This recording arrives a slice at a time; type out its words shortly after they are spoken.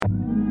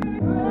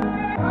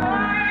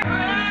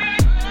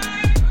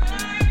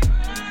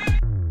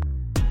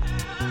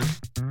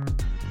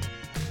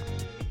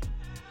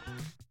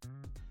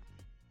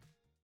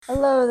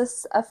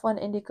this is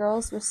F1 Indie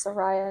Girls with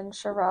Soraya and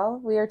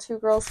Sherelle. We are two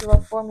girls who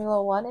love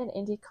Formula One and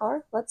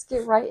IndyCar. Let's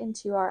get right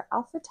into our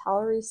Alpha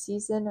Tauri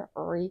season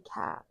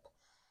recap.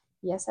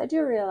 Yes, I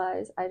do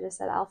realize I just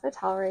said Alpha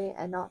Tauri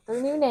and not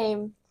their new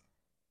name,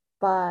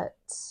 but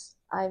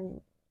I'm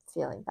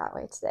feeling that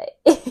way today.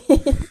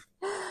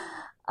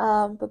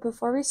 But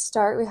before we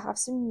start, we have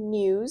some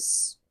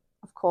news,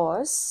 of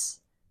course.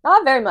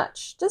 Not very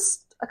much,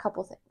 just a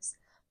couple things.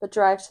 But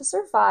Drive to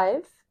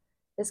Survive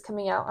is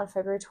coming out on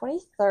February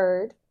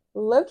 23rd.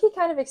 Low-key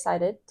kind of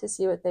excited to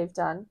see what they've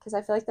done, because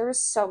I feel like there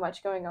was so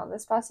much going on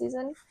this past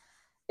season,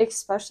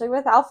 especially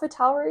with Alpha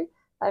Tauri.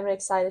 I'm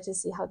excited to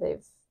see how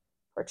they've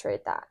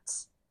portrayed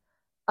that.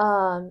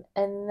 And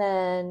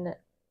then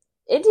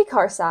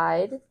IndyCar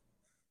side,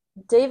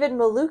 David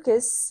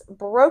Malukas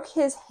broke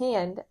his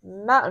hand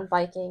mountain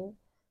biking,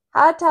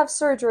 had to have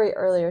surgery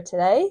earlier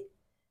today,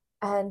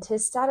 and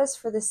his status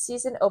for the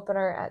season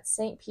opener at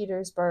St.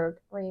 Petersburg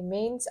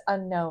remains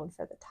unknown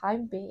for the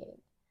time being.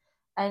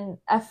 And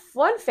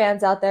F1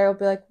 fans out there will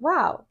be like,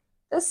 wow,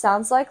 this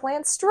sounds like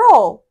Lance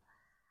Stroll.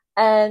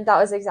 And that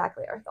was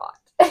exactly our thought.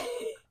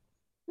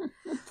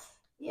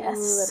 Yes.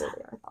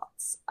 Literally our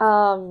thoughts.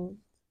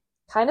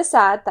 Kind of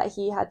sad that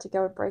he had to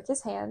go and break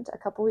his hand a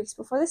couple weeks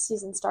before the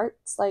season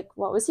starts. Like,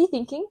 what was he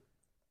thinking?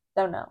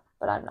 Don't know,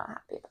 but I'm not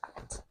happy about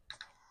it.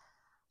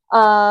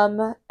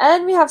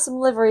 And we have some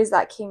liveries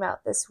that came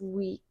out this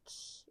week.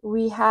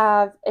 We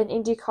have an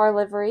IndyCar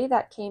livery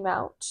that came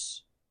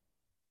out.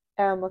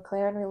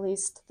 McLaren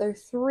released their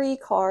 3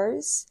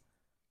 cars.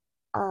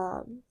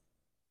 What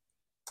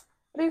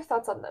are your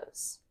thoughts on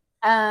those?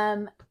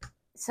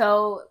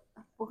 So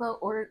we'll go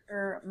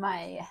order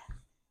I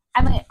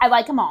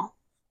like them all,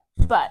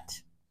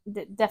 but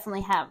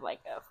definitely have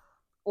like a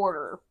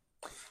order.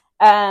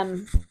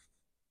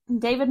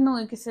 David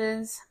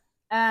Malukas's,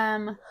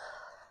 I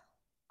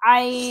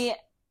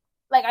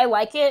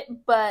like it,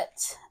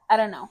 but I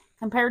don't know.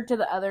 Compared to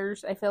the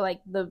others, I feel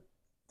like the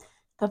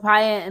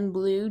papaya and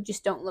blue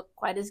just don't look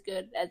quite as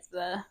good as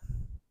the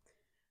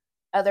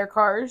other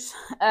cars.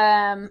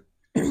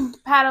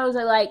 Patos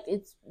I liked.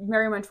 It's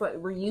very much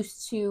what we're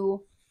used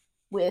to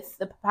with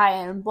the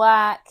papaya and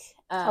black.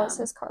 That was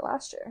his car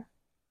last year.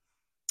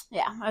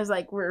 Yeah, I was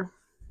like,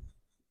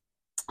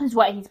 is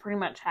what he's pretty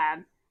much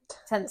had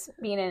since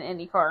being in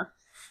IndyCar.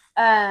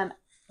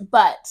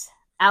 But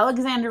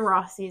Alexander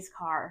Rossi's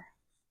car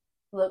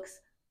looks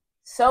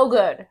so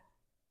good.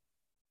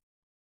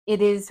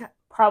 It is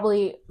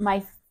probably one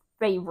of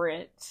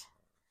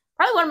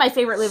my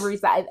favorite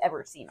liveries that I've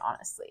ever seen,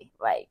 honestly.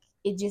 Like,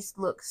 it just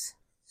looks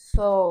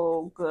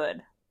so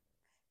good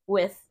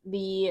with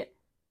the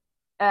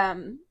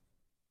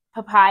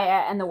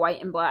papaya and the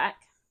white and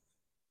black.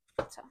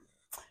 So,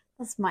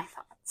 that's my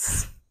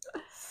thoughts.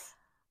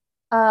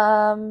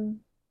 I don't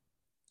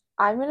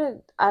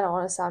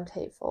want to sound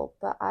hateful,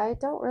 but I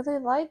don't really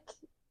like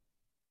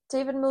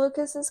David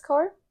Malukas's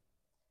car.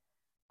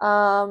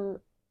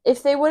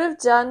 If they would have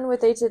done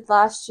what they did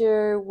last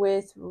year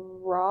with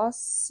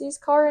Rossi's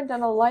car and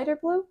done a lighter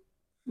blue,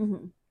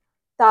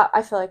 that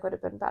I feel like would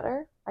have been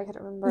better. I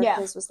couldn't remember if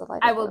his was the lighter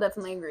blue. I will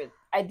definitely agree.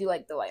 I do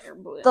like the lighter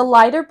blue. The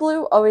lighter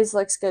blue always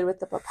looks good with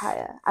the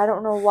papaya. I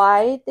don't know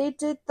why they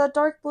did the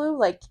dark blue.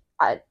 Like,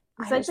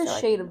 it's like the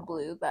shade of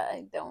blue that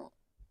I don't.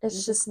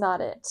 It's just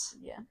not it.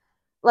 Yeah.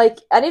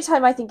 Like,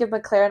 anytime I think of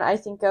McLaren, I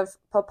think of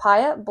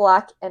papaya,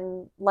 black,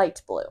 and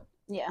light blue.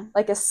 Yeah.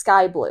 Like a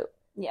sky blue.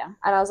 Yeah.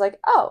 And I was like,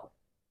 oh.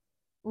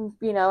 And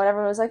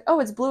everyone was like, oh,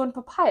 it's blue and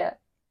papaya.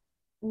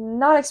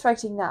 Not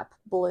expecting that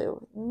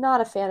blue. Not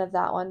a fan of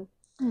that one.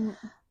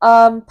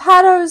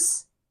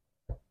 Patos,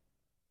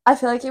 I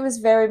feel like it was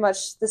very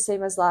much the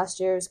same as last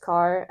year's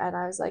car, and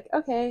I was like,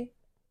 okay.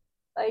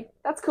 Like,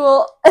 that's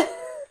cool.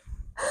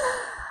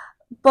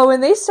 But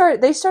when they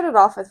started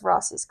off with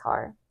Rossi's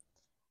car.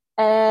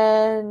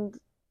 And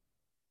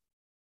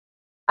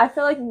I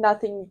feel like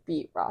nothing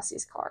beat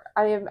Rossi's car.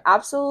 I am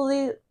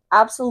absolutely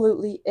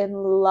in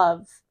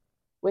love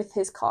with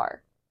his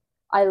car.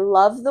 I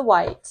love the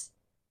white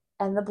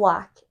and the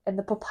black and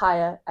the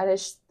papaya, and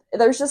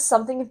there's just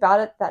something about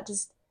it that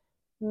just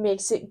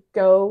makes it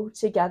go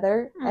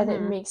together, and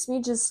it makes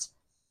me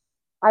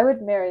I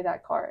would marry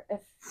that car.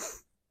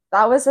 If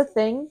that was a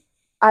thing,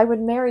 I would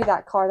marry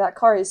that car. That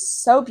car is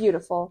so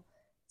beautiful,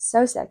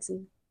 so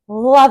sexy.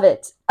 Love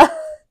it.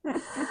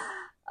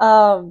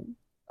 But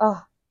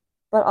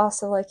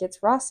also, like,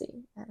 it's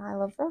Rossi, and I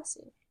love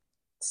Rossi.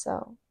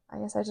 So I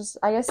guess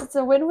it's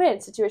a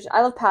win-win situation.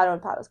 I love Pato,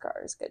 and Pato's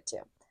car is good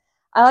too.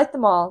 I like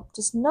them all,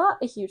 just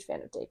not a huge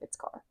fan of David's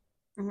car.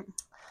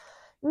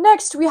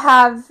 Next, we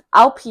have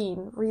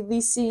Alpine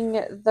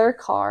releasing their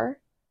car,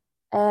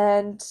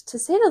 and to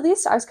say the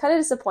least, I was kind of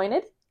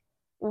disappointed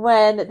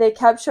when they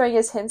kept showing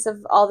us hints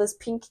of all this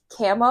pink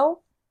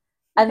camo,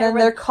 and then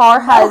their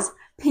car has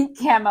pink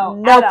camo.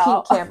 No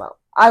pink camo.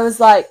 I was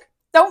like,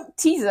 don't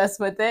tease us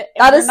with it.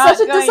 That is such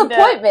a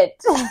disappointment.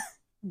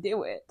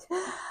 Do it.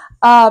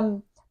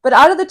 But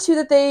out of the 2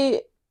 that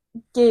they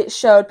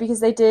showed,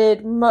 because they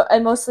did a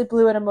mostly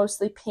blue and a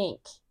mostly pink,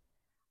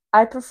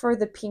 I prefer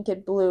the pink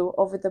and blue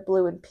over the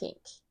blue and pink.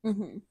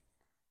 Mm-hmm.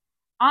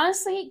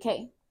 Honestly,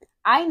 okay,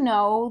 I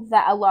know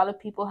that a lot of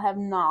people have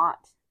not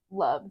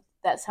loved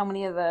that so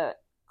many of the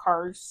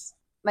cars,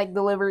 like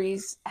the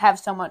liveries, have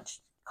so much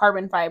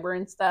carbon fiber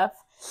and stuff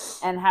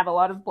and have a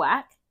lot of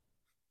black.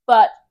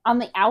 But on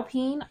the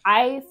Alpine,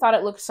 I thought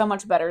it looked so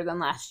much better than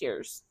last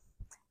year's.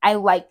 I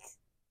like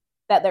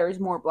that there is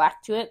more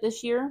black to it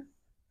this year,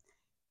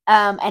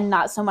 and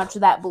not so much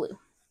of that blue.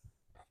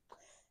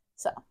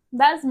 So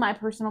that's my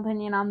personal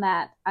opinion on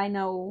that. I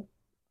know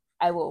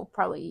I will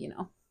probably,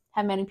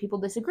 have many people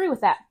disagree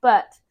with that,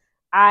 but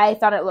I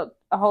thought it looked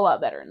a whole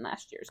lot better than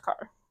last year's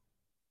car.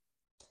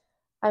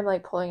 I'm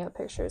like pulling up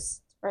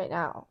pictures right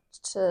now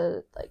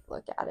to like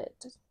look at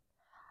it.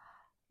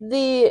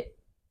 The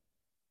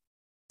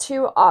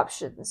two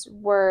options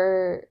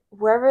were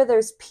wherever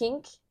there's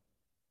pink,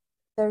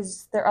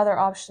 their other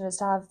option is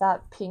to have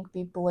that pink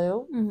be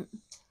blue.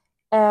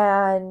 Mm-hmm.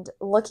 And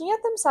looking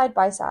at them side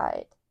by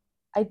side,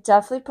 I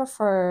definitely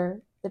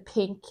prefer the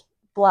pink,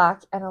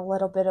 black, and a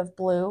little bit of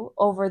blue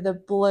over the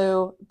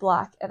blue,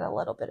 black, and a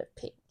little bit of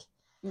pink.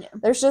 Yeah.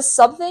 There's just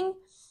something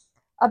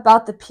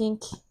about the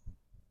pink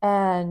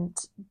and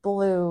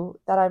blue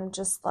that I'm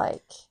just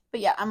like... But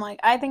yeah, I'm like,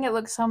 I think it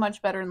looks so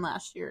much better than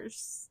last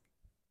year's.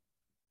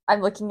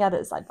 I'm looking at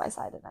it side by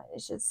side, and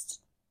it's just...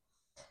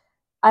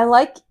 I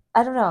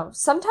don't know.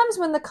 Sometimes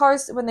when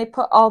they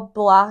put all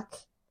black,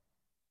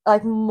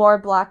 like more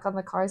black on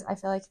the cars, I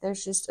feel like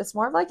it's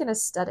more of like an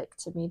aesthetic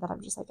to me that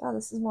I'm just like, oh,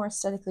 this is more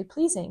aesthetically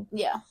pleasing.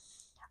 Yeah.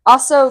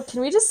 Also,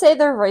 can we just say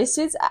their race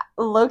suits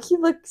low-key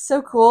look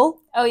so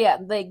cool? Oh yeah,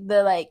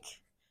 the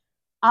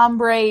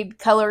ombre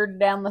colored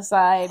down the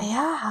side.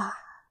 Yeah.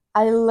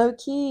 I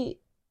low-key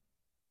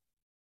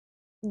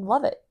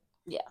love it.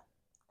 Yeah.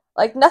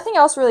 Like, nothing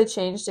else really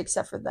changed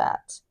except for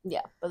that.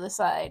 Yeah, but the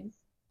side.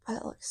 But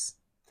it looks...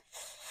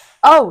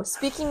 Oh,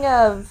 speaking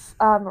of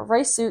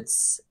race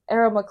suits,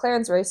 Aero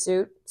McLaren's race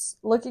suits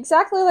look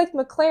exactly like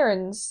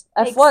McLaren's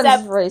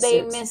F1's race suits.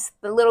 Except they missed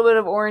the little bit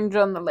of orange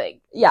on the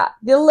leg. Yeah,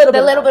 the little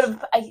bit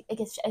of I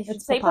guess I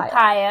should say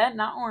papaya,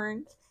 not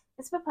orange.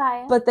 It's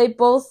papaya. But they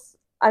both...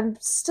 I'm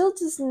still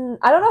just...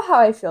 I don't know how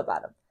I feel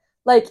about them.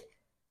 Like,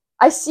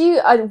 I see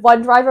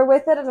one driver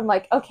with it, and I'm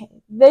like, okay,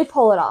 they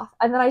pull it off.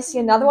 And then I see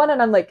another one,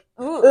 and I'm like,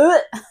 ugh.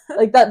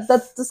 Like,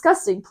 that's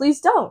disgusting.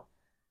 Please don't.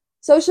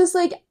 So it's just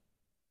like...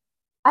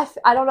 I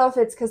don't know if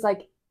it's because,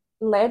 like,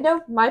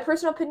 Lando, my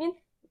personal opinion,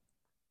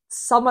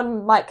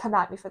 someone might come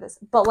at me for this,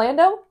 but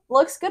Lando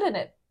looks good in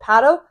it.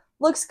 Pato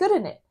looks good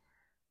in it.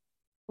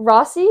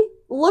 Rossi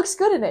looks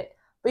good in it.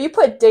 But you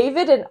put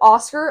David and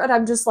Oscar, and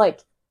I'm just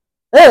like,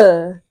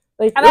 ugh.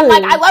 Like, and I'm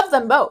like, I love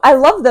them both. I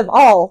love them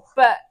all.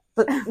 But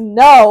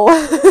no.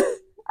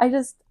 I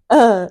just,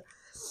 And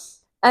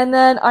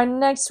then our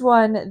next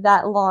one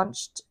that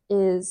launched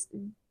is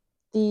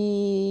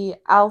the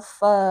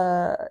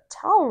Alpha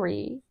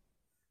Tauri,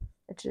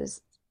 which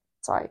is,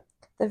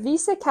 the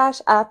Visa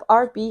Cash App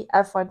RB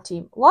F1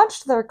 team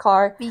launched their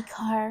car.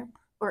 B-Carb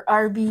or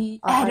RB.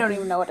 I don't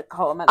even know what to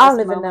call them at this moment.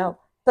 I don't even know.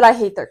 But I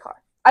hate their car.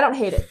 I don't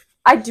hate it.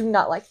 I do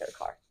not like their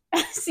car.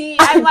 See,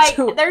 I'm like,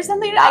 there's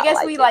something, I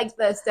guess we like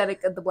the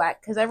aesthetic of the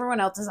black, because everyone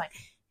else is like,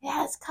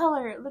 yeah, it's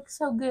color. It looks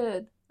so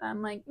good.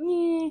 I'm like,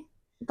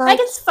 like,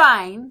 it's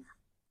fine.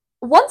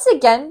 Once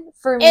again,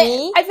 for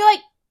me, I feel like,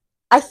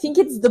 I think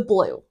it's the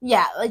blue.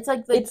 Yeah, it's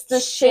like it's the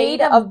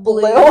shade of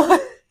blue.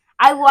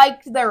 I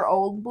liked their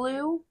old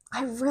blue.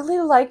 I really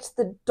liked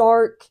the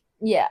dark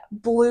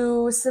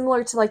blue,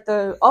 similar to like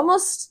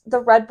almost the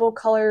Red Bull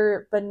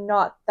color, but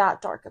not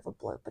that dark of a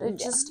blue. But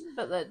it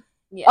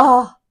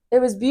it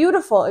was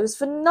beautiful. It was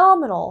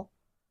phenomenal.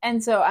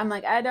 And so I'm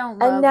like, I don't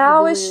love and now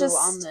the blue it's just,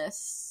 on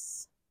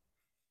this.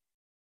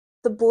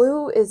 The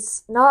blue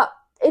is not...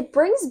 It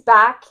brings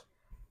back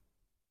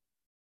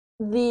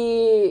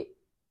the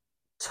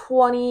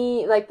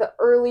the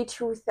early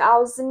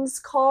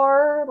 2000s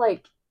car,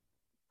 like,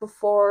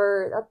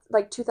 before,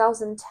 like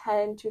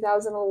 2010,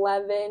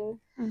 2011.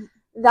 Mm-hmm.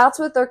 That's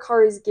what their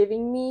car is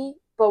giving me,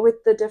 but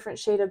with the different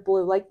shade of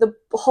blue. Like, the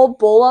whole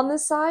bowl on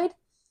this side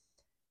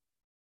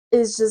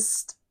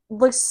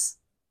looks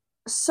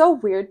so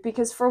weird,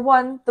 because for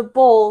one, the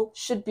bowl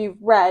should be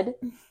red,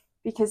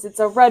 because it's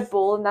a Red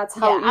Bull, and that's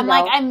how I'm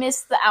like, I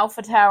miss the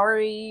Alpha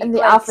Tauri. And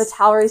the Alpha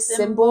Tauri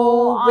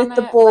symbol with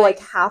the bowl, like,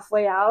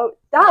 halfway out.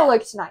 That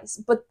looked nice.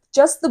 But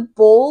just the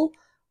bowl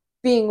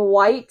being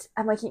white,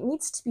 I'm like, it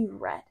needs to be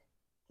red.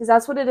 Because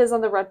that's what it is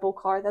on the Red Bull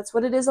car. That's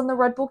what it is on the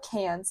Red Bull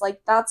cans.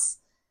 Like, that's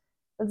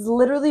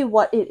literally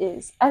what it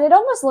is. And it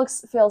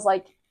almost feels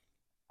like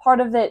part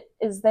of it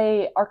is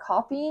they are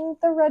copying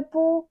the Red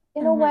Bull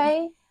in a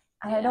way.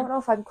 And I don't know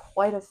if I'm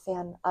quite a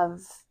fan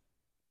of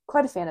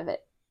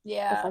it.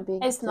 Yeah,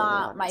 it's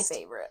not my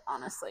favorite,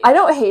 honestly. I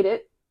don't hate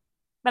it.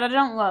 But I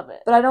don't love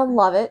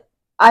it.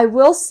 I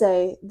will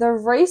say, the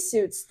race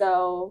suits,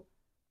 though,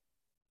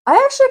 I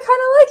actually kind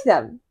of like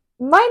them.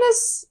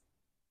 Minus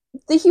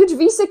the huge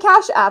Visa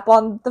Cash app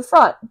on the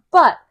front.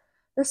 But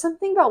there's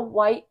something about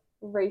white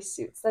race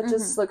suits that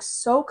just looks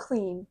so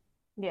clean.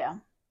 Yeah.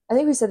 I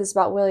think we said this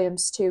about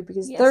Williams too,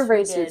 because Yes, their we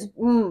race suits,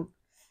 did.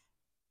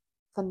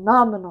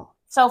 phenomenal.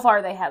 So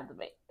far, they have the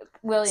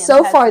Williams.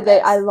 So has far, the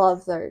best. I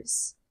love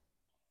theirs.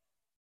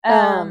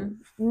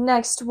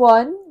 Next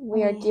one,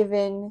 we are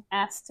given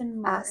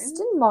Aston Martin.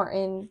 Aston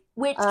Martin.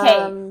 Which,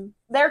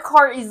 their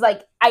car is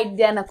like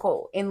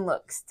identical in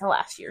looks to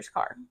last year's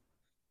car.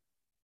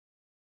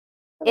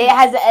 It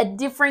has a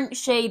different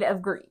shade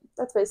of green.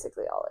 That's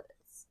basically all it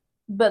is.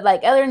 But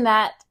like other than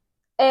that,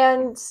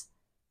 and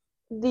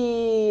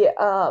the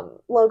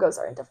logos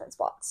are in different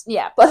spots.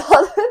 Yeah. But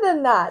other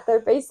than that, they're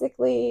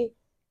basically,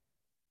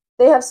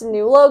 they have some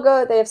new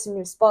logo, they have some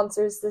new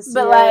sponsors this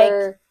year.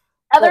 Like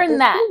other than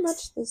that, pretty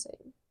much the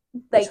same.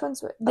 Like, which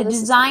ones were the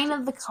design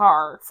of the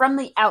car from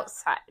the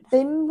outside?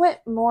 They went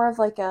more of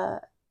like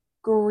a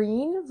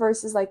green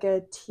versus like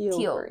a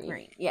teal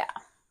green. Yeah,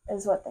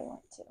 is what they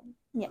went to.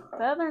 Yeah,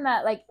 but other than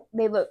that, like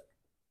they look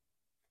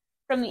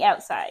from the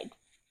outside,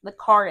 the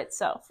car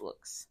itself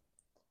looks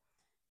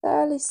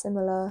fairly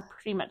similar,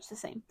 pretty much the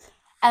same.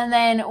 And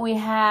then we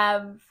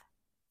have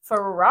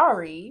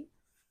Ferrari,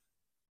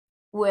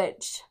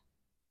 which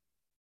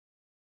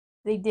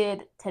they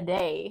did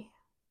today.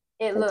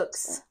 It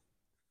looks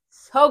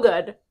so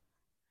good.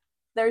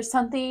 There's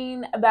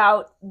something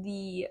about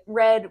the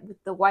red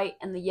with the white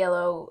and the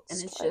yellow,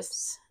 and it's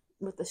just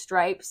with the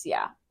stripes.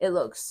 Yeah, it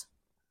looks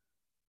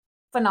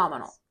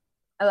phenomenal.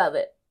 I love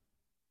it.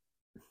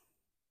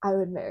 I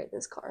would marry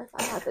this car if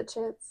I had the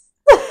chance.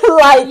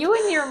 Like, you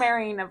and your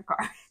marrying of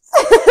cars.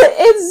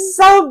 It's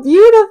so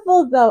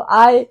beautiful though.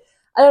 I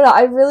don't know.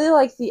 I really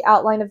like the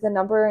outline of the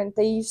number, and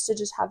they used to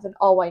just have an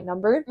all white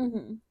number.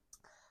 Mm-hmm.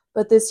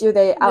 But this year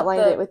they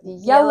outlined it with the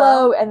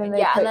yellow, and then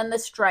they put and then the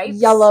stripes,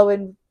 yellow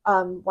and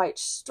white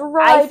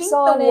stripes. I think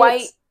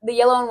the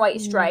yellow and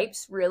white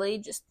stripes really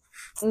just.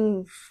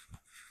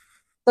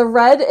 The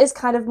red is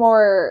kind of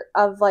more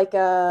of like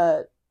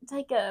a. It's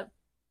like a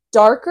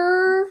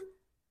darker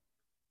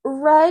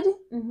red.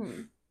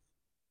 Mm-hmm.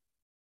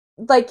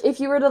 Like if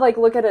you were to like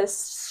look at a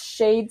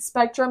shade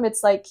spectrum,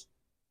 it's like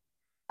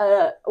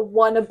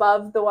one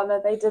above the one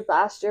that they did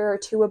last year, or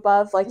two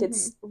above. Like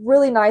it's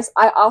really nice.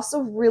 I also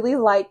really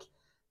like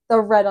the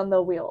red on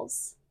the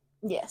wheels.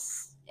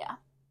 Yes. Yeah.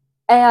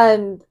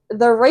 And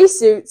the race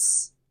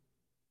suits.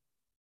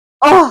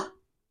 Oh,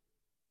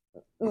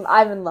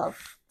 I'm in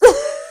love.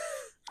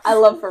 I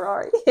love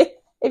Ferrari,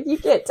 if you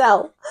can't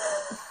tell.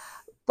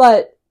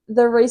 But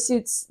the race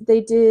suits,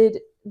 they did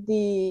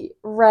the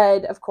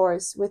red, of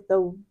course, with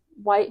the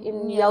white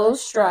and yellow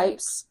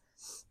stripes.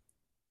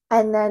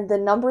 And then the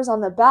numbers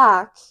on the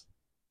back,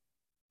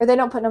 or they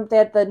don't put them, they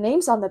had the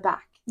names on the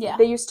back. Yeah.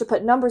 They used to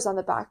put numbers on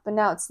the back, but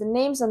now it's the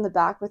names on the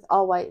back with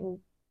all white and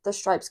the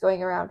stripes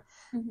going around.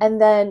 Mm-hmm. And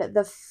then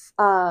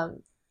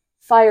the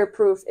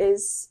fireproof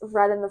is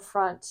red in the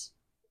front,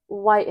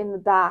 white in the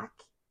back,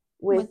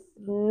 with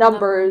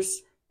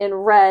numbers in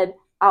red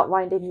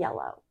outlined in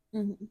yellow.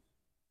 Mm-hmm.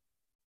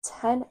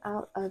 10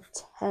 out of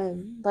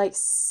 10. Like,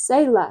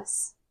 say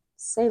less.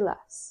 Say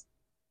less.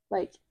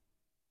 Like,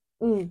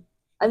 I'm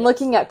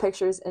looking at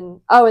pictures,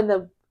 and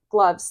the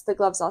gloves. The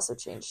gloves also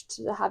changed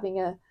to having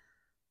a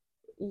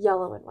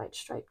yellow and white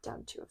stripe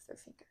down two of their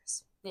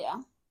fingers.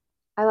 Yeah.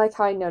 I like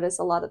how I notice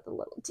a lot of the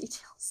little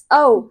details.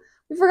 Oh,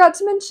 we forgot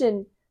to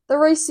mention the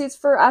race suits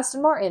for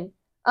Aston Martin.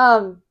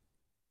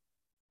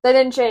 They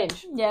didn't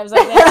change. Yeah, it was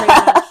like they pretty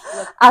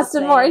much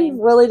Aston Martin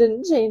really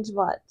didn't change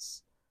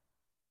much.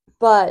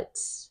 But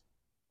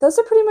those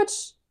are pretty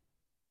much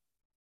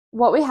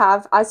what we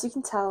have. As you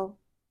can tell,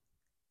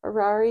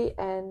 Ferrari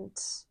and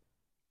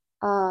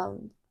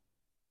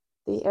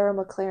the Aero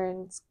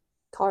McLaren's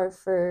car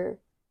for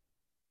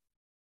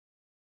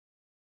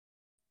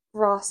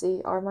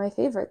Rossi are my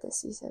favorite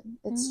this season.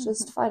 It's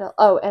just final.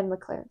 Oh, and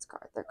McLaren's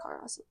car. Their car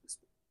also looks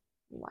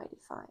mighty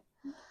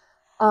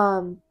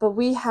fine. But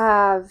we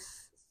have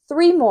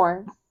 3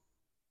 more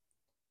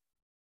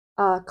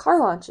car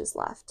launches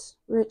left,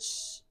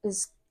 which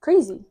is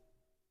crazy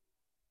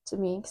to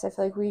me because I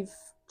feel like we've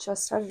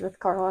just started with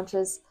car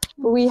launches.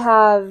 But we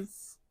have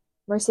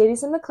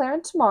Mercedes and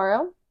McLaren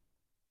tomorrow.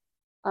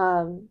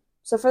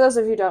 So for those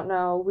of you who don't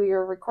know, we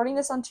are recording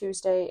this on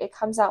Tuesday. It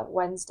comes out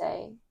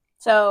Wednesday.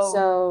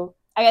 So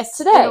I guess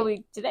today. It'll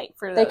be today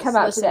for those they come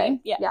out listening.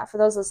 Today. Yeah, for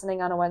those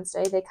listening on a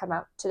Wednesday, they come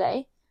out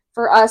today.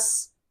 For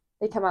us,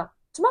 they come out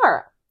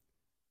tomorrow.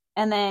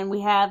 And then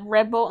we have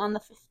Red Bull on the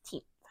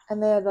 15th.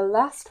 And they are the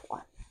last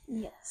one.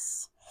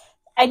 Yes.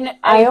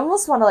 I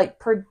almost want to like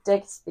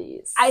predict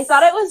these. I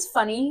thought it was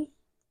funny.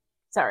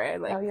 Sorry,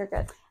 No, you're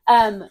good.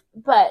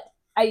 But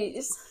I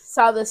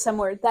saw this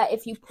somewhere that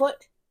if you put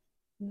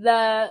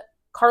the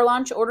car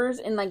launch orders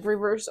in like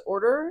reverse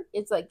order,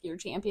 it's like your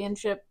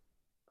championship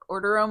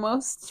order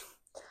almost.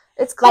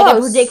 It's close. Like a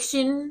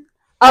prediction.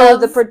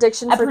 The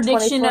prediction for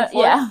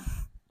 2024. Yeah.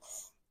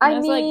 I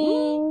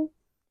mean,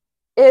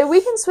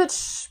 we can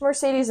switch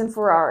Mercedes and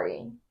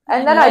Ferrari,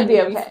 and then I'd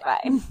be okay.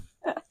 Fine.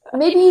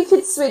 Maybe you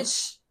could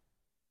switch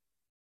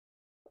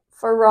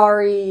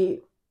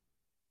Ferrari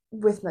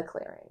with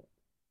McLaren,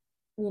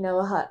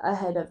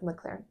 ahead of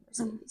McLaren and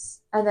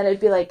Mercedes. And then it'd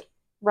be like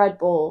Red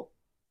Bull,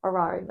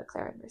 Ferrari,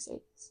 McLaren,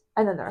 Mercedes,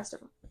 and then the rest of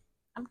them.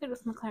 I'm good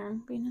with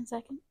McLaren being in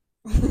second.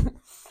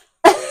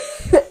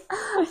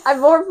 I'm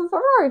more of a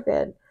Ferrari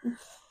fan,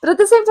 but at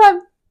the same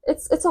time,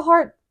 it's a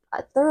hard.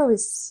 They're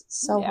always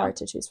so hard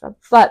to choose from.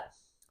 But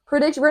we're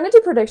gonna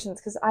do predictions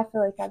because I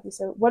feel like that'd be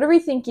so. What are we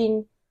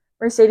thinking?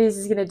 Mercedes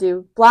is gonna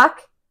do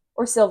black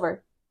or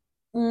silver?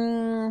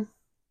 Those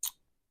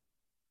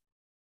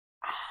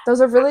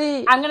are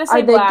really. I'm gonna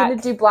say are black. Are they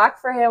gonna do black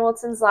for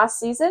Hamilton's last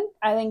season?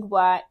 I think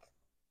black.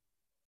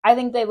 I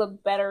think they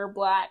look better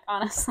black,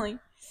 honestly.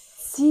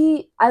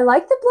 See, I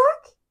like the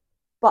black,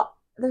 but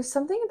there's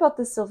something about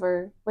the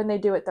silver when they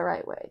do it the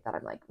right way that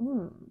I'm like,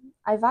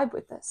 I vibe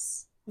with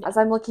this. Yeah. As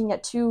I'm looking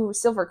at 2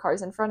 silver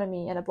cars in front of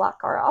me and a black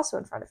car also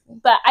in front of me.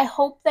 But I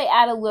hope they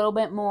add a little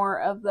bit more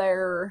of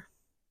their,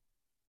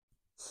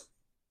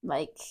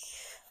 like,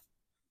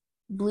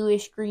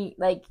 bluish green,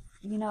 like,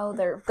 you know,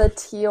 the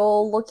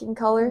teal looking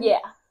color. Yeah.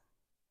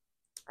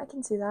 I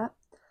can see that.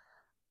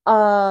 We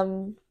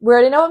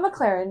already know what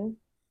McLaren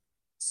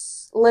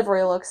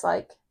livery looks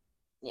like.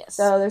 Yes.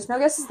 So there's no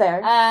guesses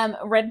there.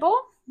 Red Bull,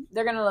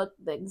 they're gonna look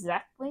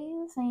exactly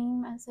the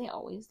same as they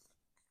always do.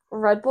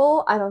 Red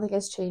Bull, I don't think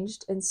has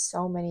changed in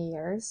so many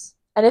years.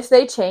 And if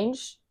they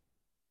change,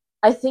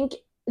 I think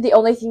the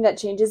only thing that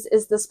changes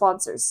is the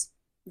sponsors.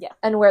 Yeah.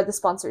 And where the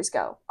sponsors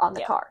go on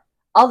the car.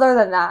 Other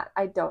than that,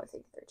 I don't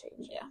think they're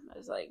changing. Yeah. It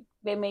was like,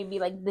 they may be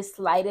like the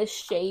slightest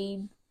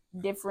shade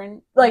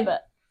different. Like,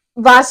 but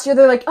last year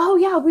they're like, oh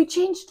yeah, we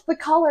changed the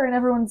color. And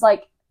everyone's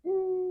like,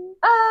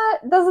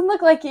 doesn't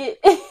look like it.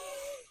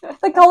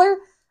 The color,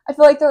 I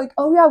feel like they're like,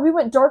 oh yeah, we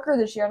went darker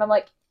this year. And I'm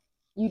like,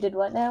 you did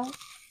what now?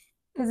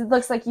 Because it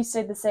looks like you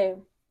stayed the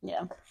same.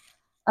 Yeah.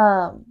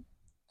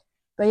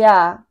 But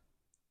yeah.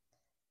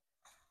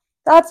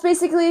 That's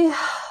basically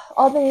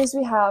all the news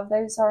we have.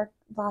 There's our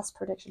last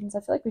predictions. I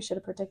feel like we should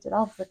have predicted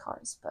all of the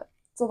cars, but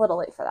it's a little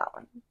late for that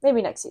one.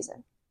 Maybe next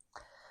season.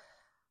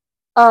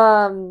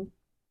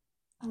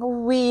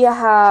 We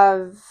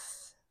have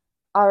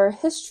our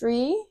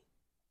history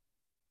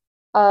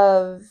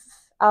of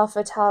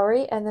Alpha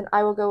Tauri, and then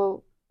I will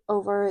go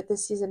over the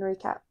season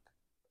recap.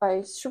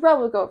 Sherelle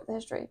will go over the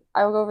history.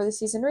 I will go over the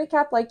season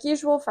recap like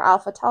usual for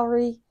Alpha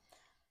Tauri.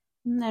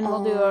 And then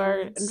we'll do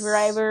our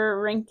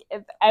driver rank.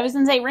 I was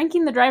going to say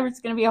ranking the drivers is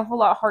going to be a whole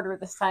lot harder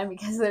this time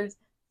because there's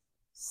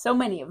so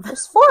many of them.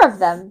 There's 4 of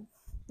them.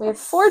 We have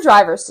 4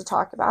 drivers to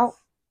talk about.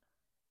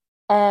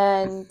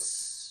 And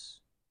it's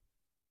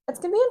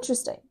going to be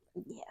interesting.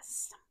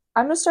 Yes.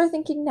 I'm going to start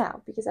thinking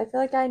now because I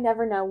feel like I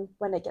never know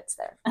when it gets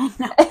there. I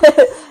know.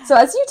 So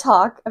as you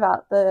talk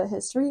about the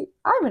history,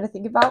 I'm going to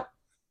think about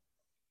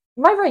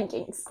my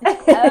rankings.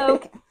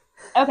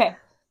 Okay.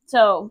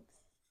 So,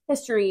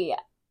 history.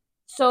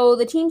 So,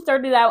 the team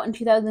started out in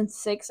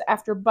 2006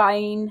 after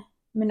buying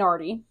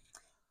Minardi.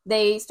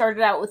 They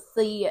started out with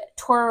the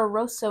Toro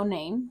Rosso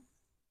name,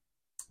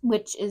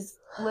 which is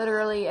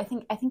literally, I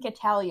think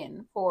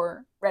Italian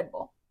for Red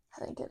Bull.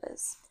 I think it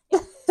is. So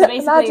basically,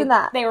 imagine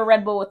that. They were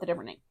Red Bull with a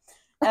different name.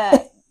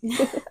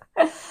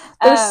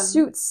 Their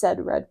suits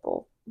said Red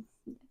Bull.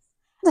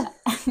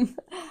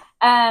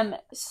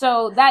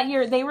 So that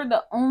year they were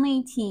the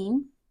only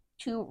team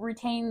to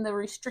retain the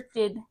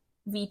restricted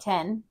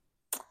V10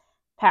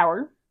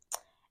 power,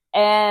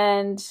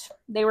 and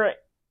they were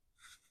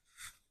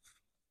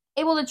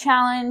able to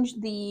challenge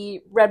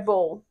the Red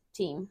Bull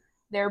team.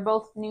 They're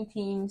both new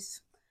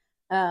teams,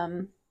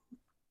 and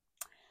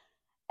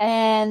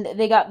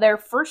they got their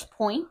first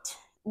point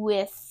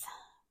with,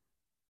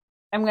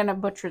 I'm gonna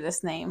butcher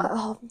this name.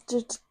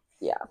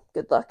 Yeah,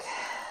 good luck.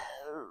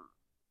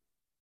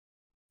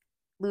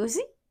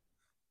 Lucy?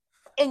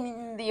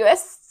 In the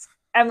US?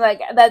 I'm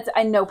like,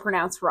 I know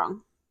pronounced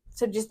wrong.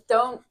 So just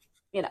don't,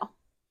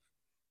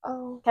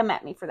 come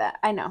at me for that.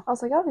 I know. I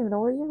was like, I don't even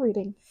know where you're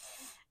reading.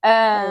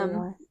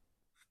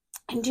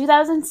 In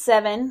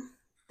 2007,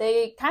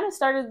 they kind of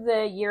started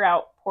the year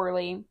out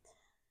poorly.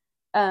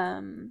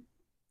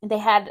 They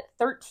had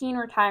 13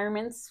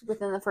 retirements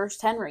within the first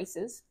 10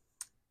 races.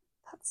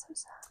 That's so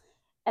sad.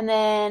 And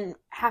then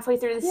halfway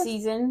through the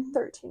season...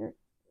 13.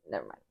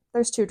 Never mind.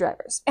 There's 2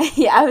 drivers.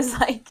 Yeah, I was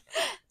like...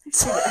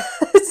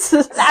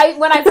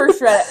 when I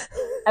first read it,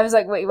 I was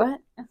like, wait,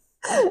 what?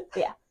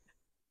 Yeah.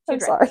 2 I'm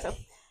drivers. sorry. So.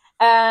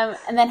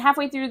 And then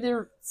halfway through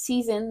the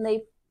season,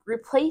 they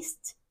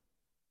replaced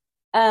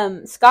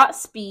Scott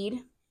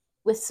Speed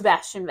with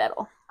Sebastian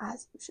Vettel.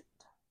 As you should.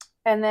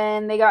 And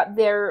then they got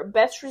their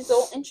best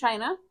result in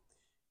China,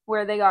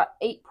 where they got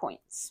 8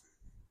 points.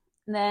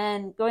 And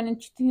then going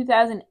into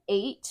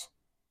 2008,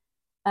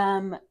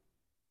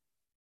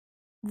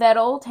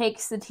 Vettel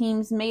takes the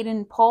team's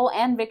maiden pole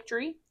and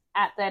victory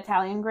at the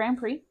Italian Grand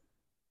Prix.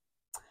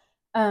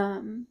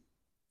 And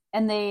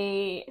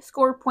they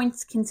scored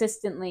points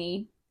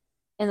consistently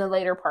in the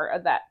later part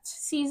of that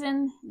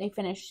season. They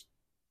finished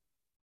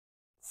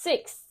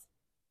 6th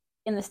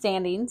in the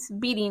standings,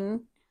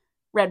 beating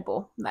Red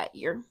Bull that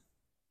year.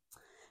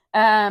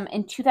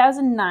 In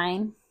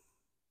 2009,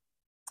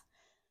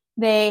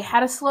 they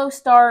had a slow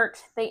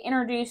start. They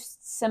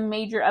introduced some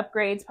major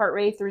upgrades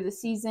partway through the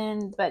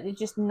season, but it's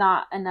just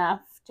not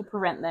enough to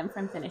prevent them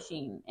from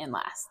finishing in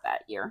last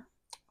that year.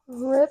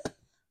 Rip.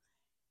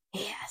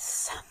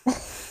 Yes.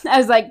 I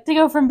was like, to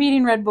go from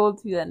beating Red Bull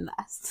to then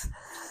last.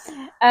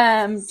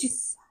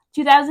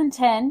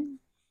 2010,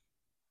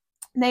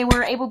 they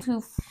were able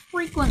to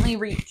frequently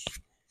reach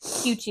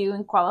Q2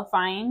 in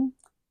qualifying,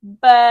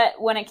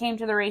 but when it came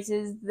to the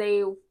races,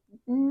 they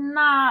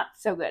not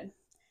so good.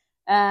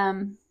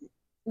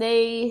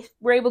 They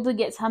were able to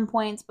get some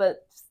points,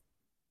 but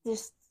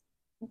just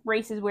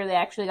races where they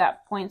actually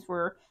got points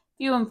were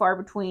few and far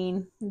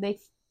between.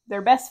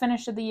 Their best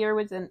finish of the year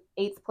was in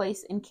 8th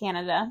place in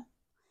Canada,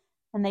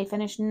 and they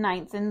finished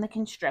 9th in the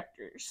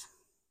constructors.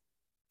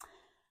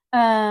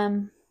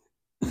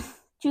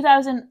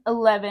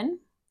 2011,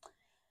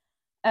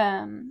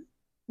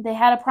 they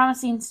had a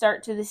promising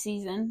start to the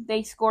season.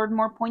 They scored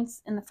more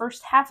points in the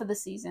first half of the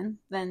season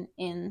than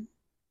in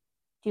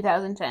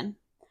 2010.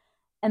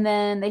 And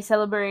then they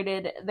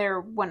celebrated their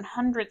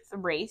 100th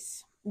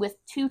race with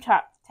 2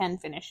 top 10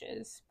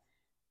 finishes.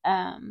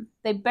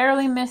 They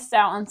barely missed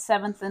out on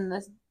 7th in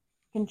the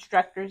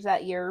constructors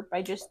that year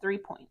by just 3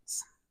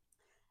 points.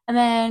 And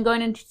then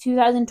going into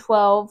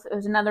 2012, it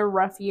was another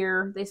rough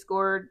year. They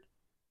scored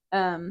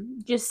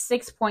just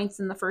 6 points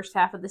in the first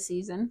half of the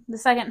season. The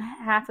second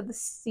half of the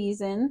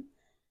season,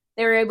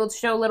 they were able to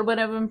show a little bit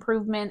of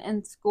improvement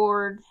and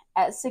scored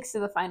at 6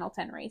 of the final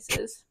 10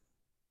 races.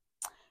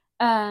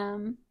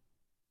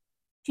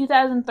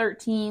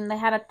 2013, they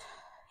had a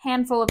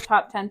handful of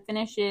top 10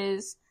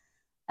 finishes.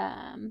 They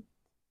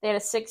had a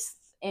 6th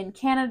in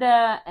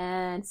Canada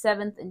and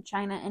 7th in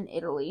China and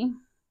Italy.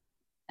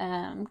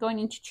 Going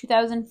into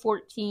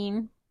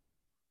 2014,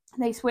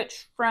 they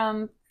switched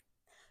from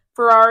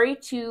Ferrari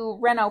to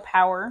Renault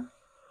power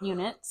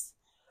units.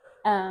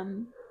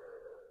 And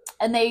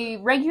they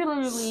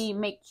regularly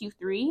make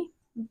Q3,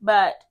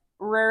 but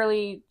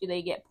rarely do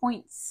they get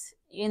points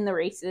in the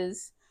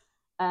races.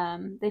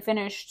 They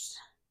finished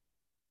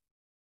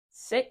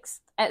 6th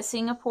at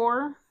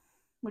Singapore,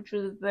 which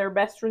was their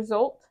best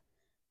result,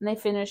 and they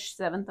finished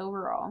 7th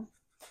overall.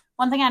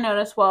 One thing I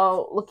noticed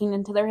while looking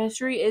into their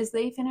history is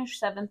they finished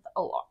 7th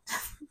a lot.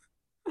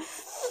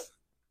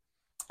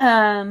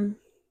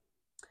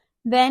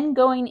 Then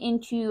going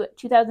into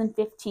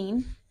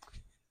 2015,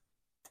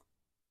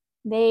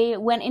 they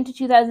went into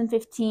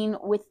 2015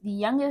 with the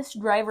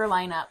youngest driver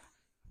lineup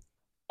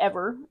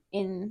ever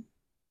in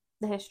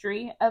the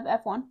history of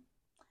F1.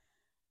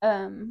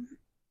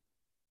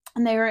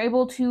 And they were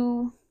able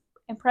to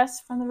impress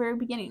from the very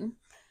beginning.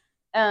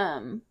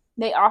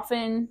 They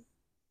often,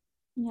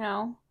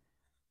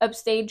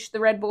 upstaged the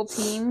Red Bull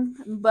team,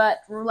 but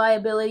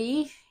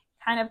reliability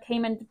kind of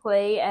came into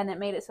play, and it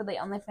made it so they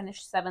only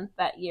finished 7th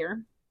that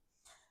year.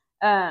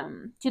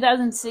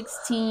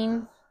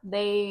 2016,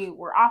 they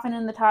were often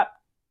in the top,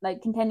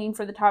 contending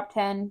for the top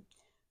 10.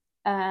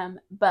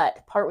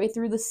 But partway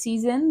through the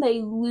season,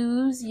 they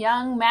lose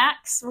young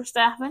Max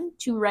Verstappen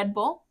to Red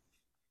Bull.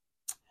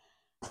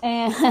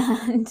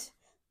 And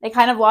they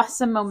kind of lost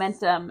some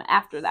momentum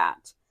after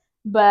that.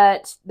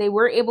 But they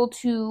were able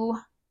to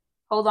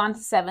hold on to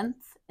 7th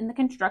in the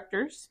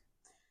constructors.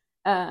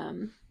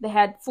 They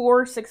had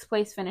 4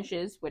 6th-place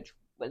finishes, which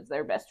was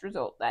their best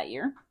result that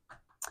year.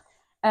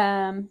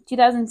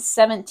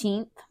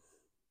 2017,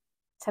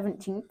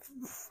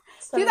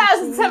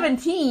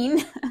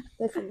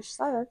 They finished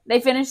 7th.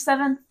 They finished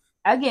 7th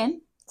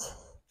again.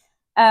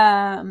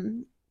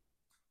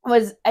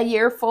 Was a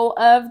year full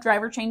of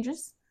driver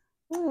changes.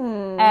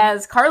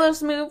 As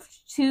Carlos moved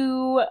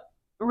to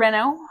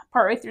Renault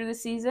partway through the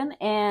season,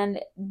 and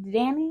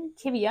Danny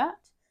Kvyat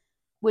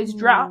was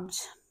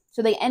dropped.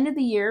 So they ended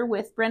the year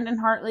with Brendan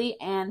Hartley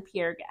and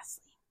Pierre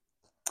Gasly.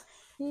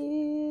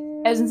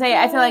 I was going to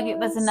say, I feel like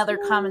that's another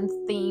common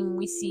theme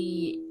we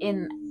see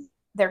in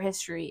their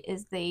history,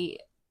 is they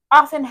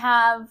often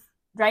have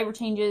driver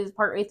changes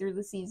partway through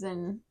the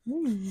season.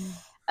 3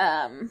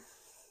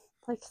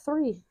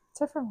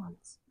 different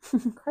ones.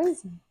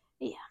 Crazy.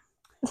 Yeah.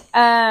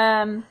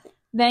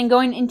 Then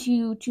going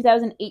into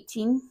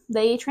 2018,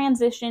 they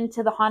transitioned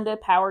to the Honda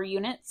power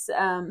units.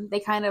 They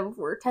kind of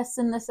were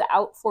testing this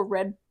out for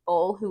Red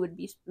Bull, who would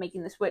be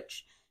making the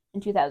switch in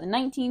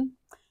 2019.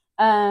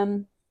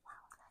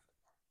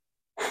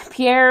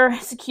 Pierre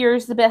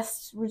secures the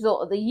best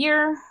result of the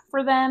year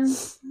for them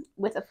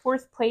with a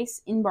 4th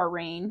place in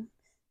Bahrain,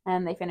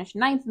 and they finished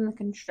 9th in the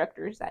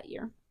constructors that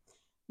year. And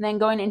then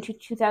going into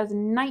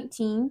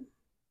 2019,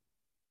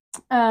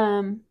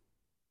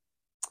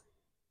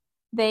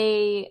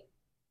 they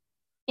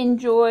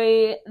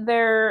enjoy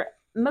their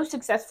most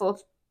successful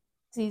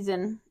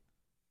season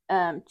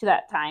to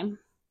that time,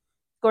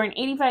 scoring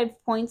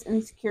 85 points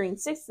and securing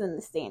 6th in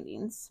the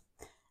standings.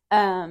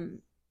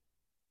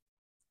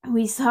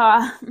 We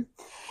saw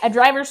a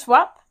driver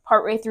swap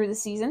partway through the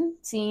season,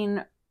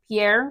 seeing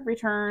Pierre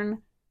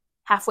return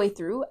halfway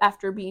through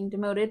after being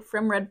demoted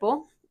from Red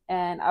Bull,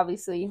 and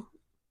obviously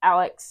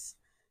Alex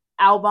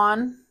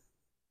Albon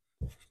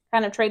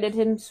kind of traded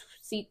him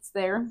seats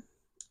there.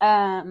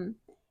 I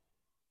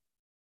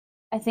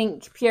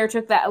think Pierre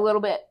took that a little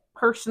bit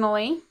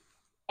personally,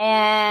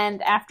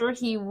 and after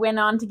he went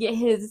on to get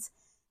his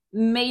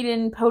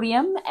maiden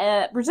podium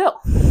at Brazil.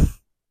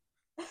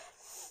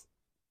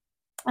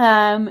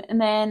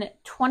 And then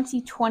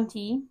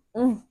 2020,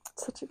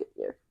 such a good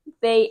year.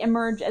 They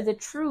emerged as a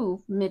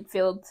true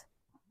midfield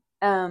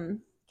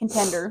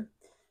contender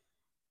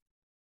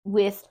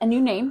with a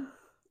new name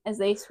as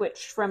they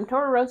switched from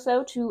Toro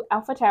Rosso to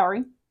Alpha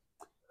Tauri.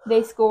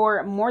 They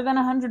score more than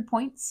 100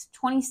 points.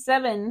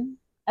 27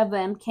 of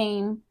them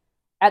came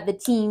at the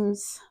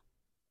team's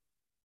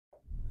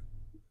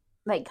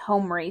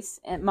home race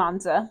at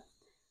Monza,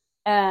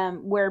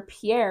 where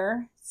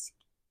Pierre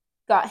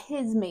got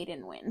his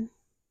maiden win.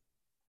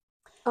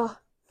 Oh,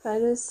 can I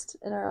just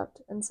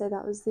interrupt and say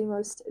that was the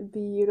most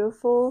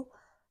beautiful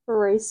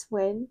race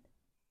win,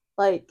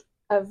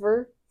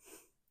 ever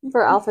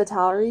for Alpha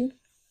Tauri.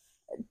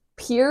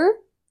 Pierre,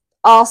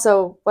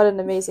 also, what an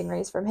amazing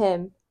race from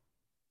him.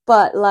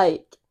 But,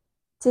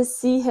 to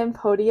see him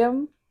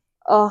podium,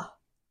 it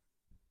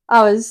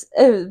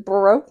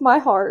broke my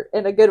heart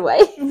in a good way.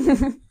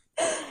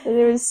 And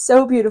it was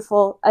so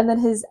beautiful. And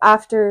then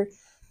after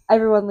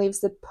everyone leaves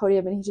the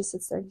podium and he just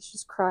sits there, he's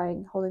just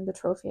crying, holding the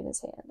trophy in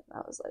his hand. And I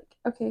was like,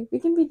 okay, we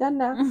can be done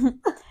now.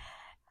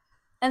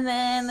 And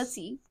then, let's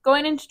see,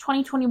 going into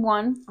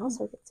 2021,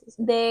 also good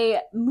season. They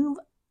move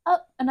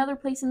up another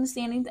place in the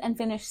standings and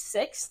finish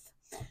 6th.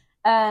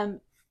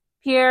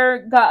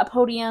 Pierre got a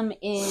podium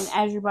in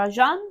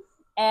Azerbaijan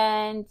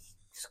and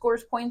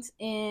scores points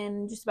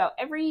in just about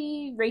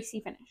every race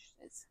he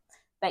finishes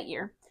that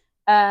year.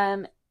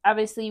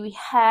 Obviously, we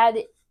had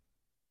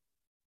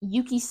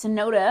Yuki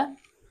Tsunoda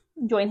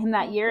join him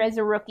that year as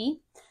a rookie.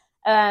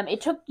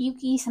 It took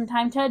Yuki some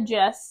time to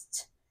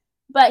adjust,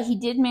 but he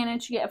did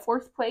manage to get a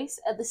 4th place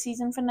at the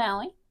season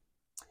finale.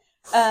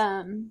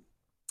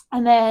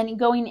 And then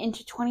going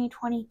into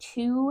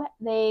 2022,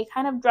 they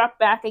kind of dropped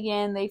back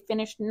again. They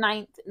finished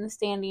 9th in the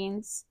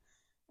standings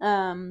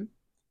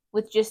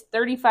with just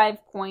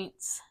 35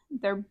 points.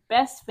 Their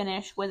best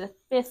finish was a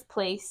 5th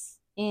place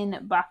in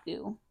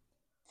Baku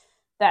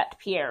that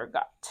Pierre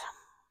got.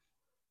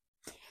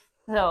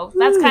 So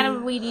that's kind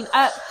of leading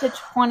up to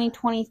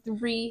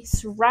 2023.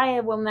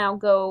 Soraya will now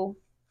go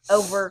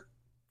over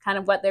kind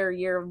of what their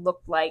year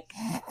looked like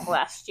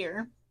last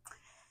year.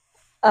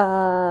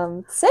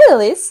 To say the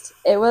least,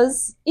 it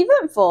was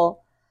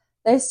eventful.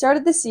 They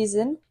started the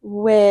season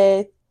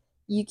with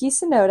Yuki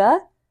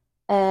Tsunoda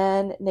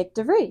and Nick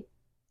DeVries.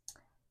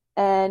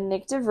 And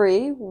Nick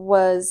DeVries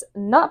was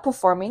not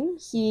performing.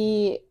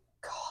 He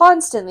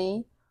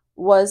constantly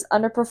was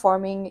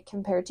underperforming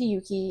compared to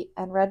Yuki,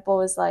 and Red Bull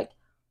was like,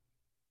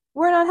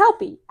 we're not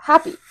happy.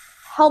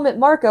 Helmut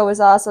Marko was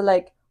also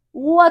like,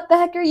 what the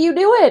heck are you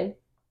doing?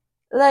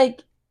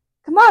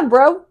 Come on,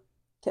 bro. Okay,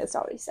 that's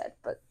not what he said,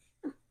 but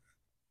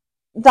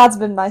that's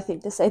been my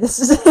thing to say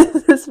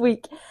this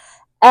week.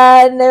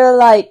 And they were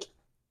like,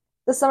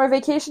 the summer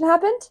vacation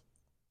happened,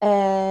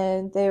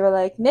 and they were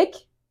like, Nick,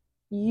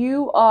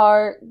 you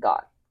are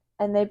gone.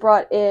 And they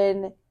brought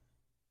in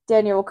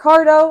Daniel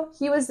Ricciardo.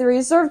 He was the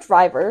reserve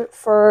driver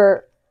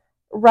for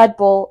Red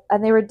Bull,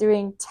 and they were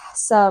doing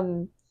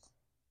some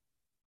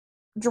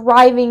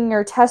driving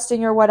or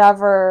testing or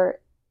whatever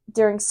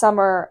during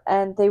summer,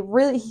 and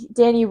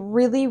Danny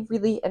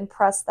really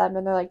impressed them,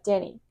 and they're like,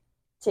 Danny,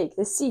 take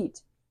the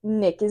seat.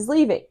 Nick is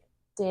leaving.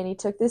 Danny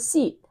took the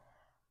seat.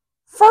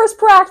 First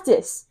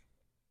practice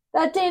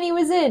that Danny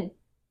was in,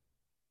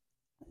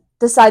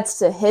 decides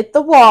to hit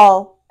the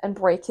wall and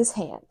break his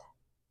hand.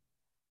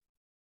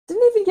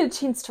 Didn't even get a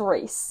chance to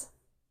race.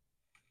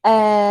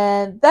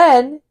 And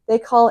then they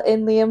call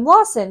in Liam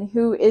Lawson,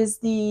 who is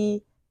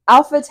the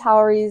Alpha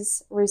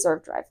Tauri's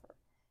reserve driver.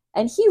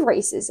 And he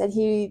races, and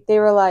they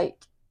were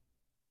like,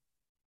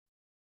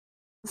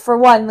 for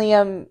one,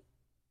 Liam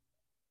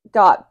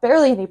got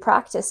barely any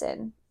practice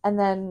in, and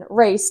then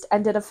raced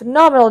and did a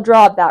phenomenal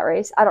job that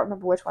race. I don't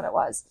remember which one it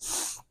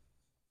was.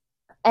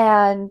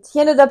 And he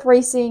ended up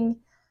racing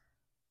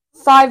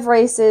 5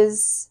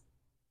 races,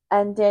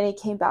 and Danny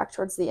came back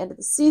towards the end of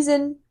the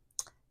season.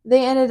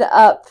 They ended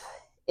up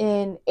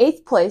in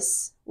 8th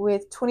place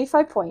with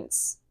 25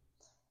 points.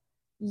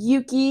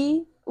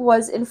 Yuki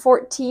was in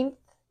 14th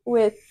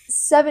with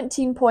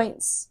 17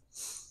 points.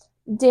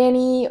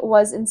 Danny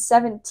was in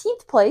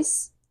 17th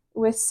place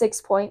with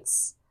 6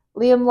 points.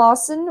 Liam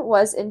Lawson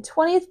was in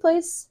 20th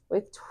place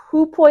with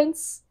 2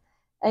 points.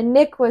 And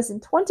Nick was in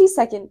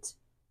 22nd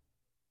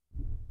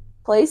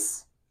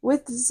place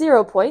with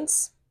 0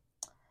 points.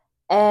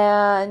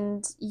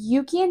 And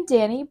Yuki and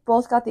Danny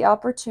both got the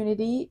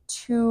opportunity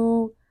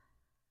to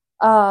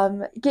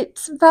get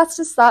some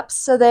fastest laps.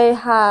 So they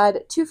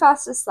had 2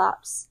 fastest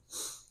laps.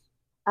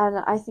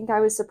 And I think I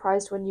was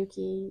surprised when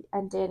Yuki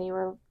and Danny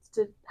had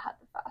the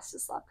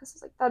fastest lap, because I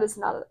was like, that is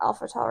not an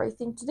Alpha Tauri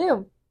thing to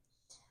do.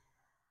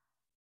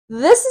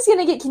 This is going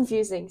to get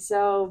confusing,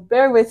 so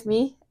bear with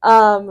me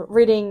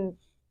reading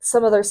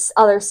some of their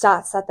other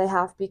stats that they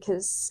have,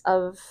 because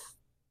of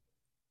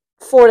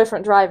 4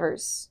 different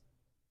drivers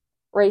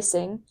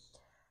racing.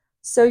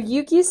 So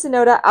Yuki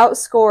Tsunoda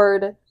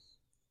outperformed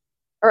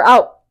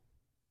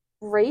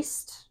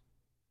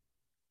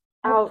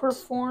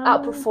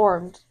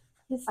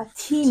his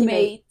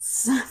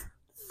teammates.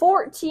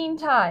 14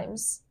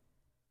 times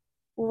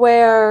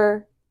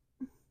where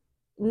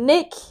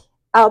Nick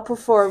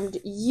outperformed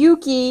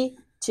Yuki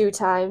 2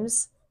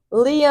 times,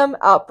 Liam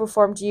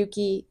outperformed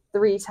Yuki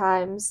 3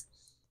 times,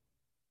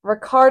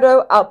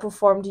 Ricardo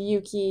outperformed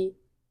Yuki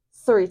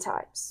 3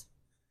 times.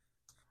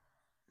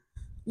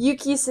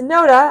 Yuki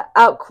Tsunoda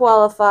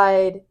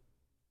outqualified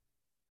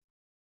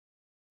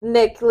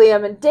Nick,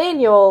 Liam, and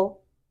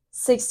Daniel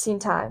 16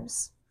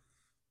 times,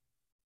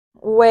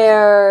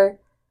 where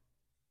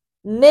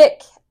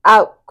Nick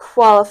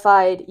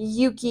outqualified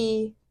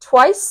Yuki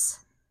twice,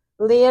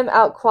 Liam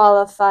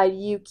outqualified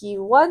Yuki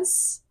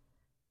once,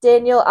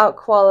 Daniel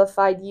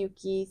outqualified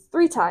Yuki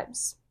 3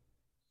 times.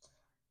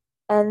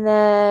 And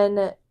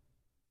then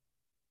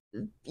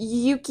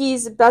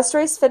Yuki's best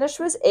race finish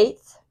was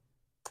 8th.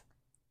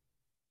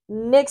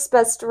 Nick's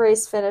best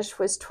race finish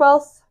was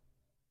 12th.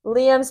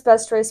 Liam's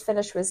best race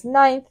finish was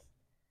 9th.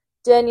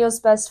 Daniel's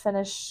best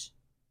finish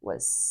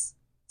was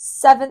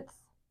 7th.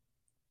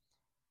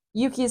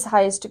 Yuki's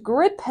highest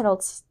grid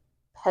highest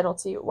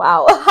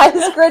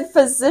grid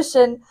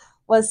position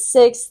was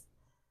 6th.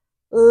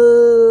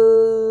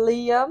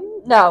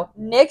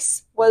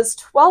 Nick's was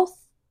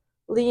 12th.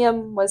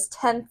 Liam was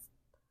 10th.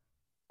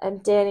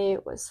 And Danny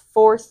was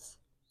 4th.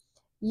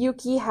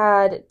 Yuki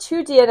had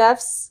 2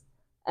 DNFs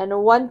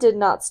and 1 did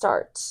not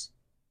start.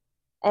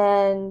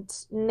 And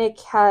Nick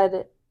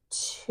had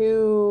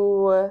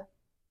 2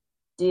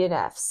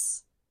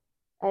 DNFs.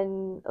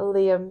 And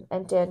Liam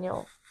and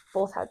Daniel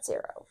both had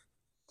 0.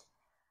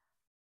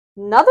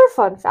 Another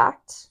fun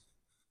fact,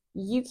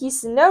 Yuki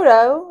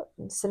Tsunoda,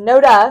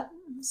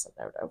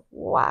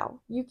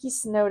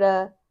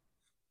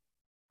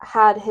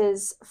 had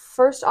his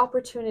first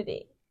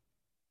opportunity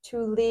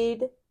to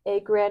lead a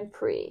Grand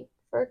Prix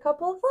for a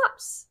couple of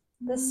laps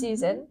this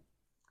season,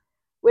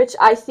 which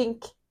I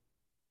think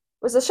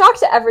was a shock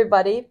to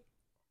everybody.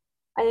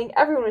 I think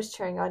everyone was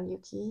cheering on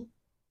Yuki,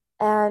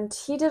 and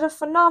he did a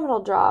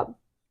phenomenal job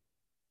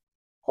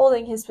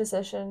holding his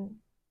position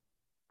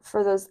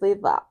for those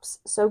lead laps.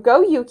 So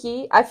go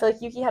Yuki. I feel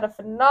like Yuki had a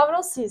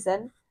phenomenal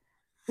season.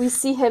 We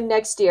see him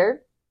next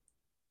year,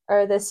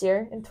 or this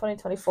year in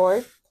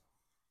 2024,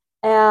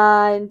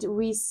 and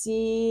we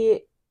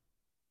see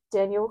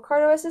Daniel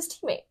Ricciardo as his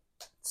teammate.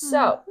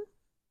 So,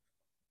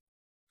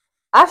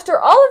 after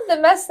all of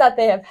the mess that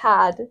they have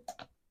had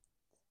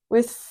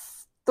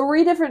with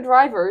 3 different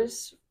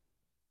drivers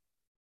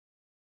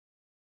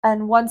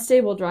and 1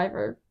 stable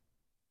driver,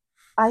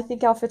 I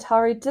think Alpha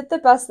Tauri did the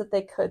best that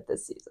they could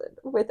this season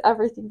with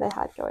everything they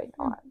had going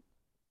on.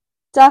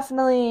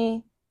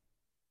 Definitely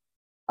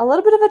a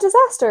little bit of a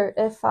disaster,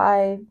 if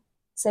I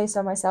say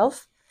so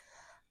myself.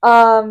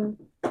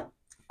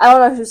 I don't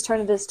know whose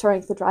turn it is to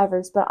rank the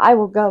drivers, but I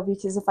will go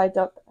because if I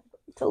don't, I'm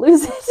going to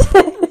lose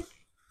it.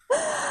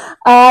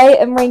 I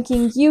am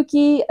ranking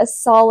Yuki a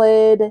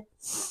solid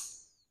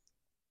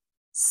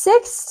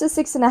 6 to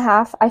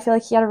 6.5. I feel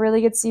like he had a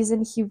really good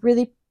season. He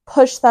really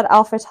pushed that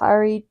Alpha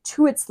Tauri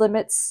to its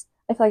limits.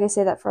 I feel like I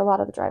say that for a lot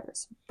of the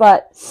drivers.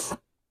 But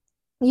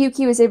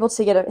Yuki was able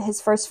to get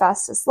his first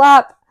fastest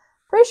lap.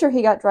 Pretty sure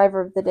he got driver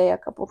of the day a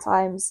couple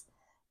times.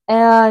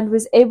 And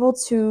was able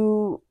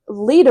to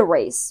lead a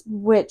race,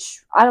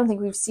 which I don't think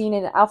we've seen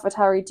an Alpha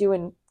Tauri do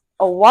in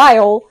a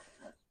while.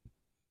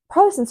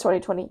 Probably since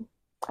 2020.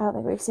 I don't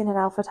think we've seen an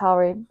Alpha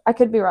Tauri. I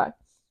could be wrong.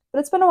 But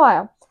it's been a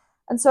while.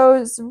 And so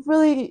it's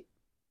really,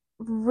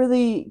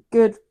 really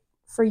good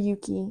for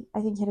Yuki.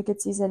 I think he had a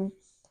good season.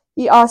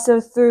 He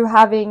also, through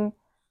having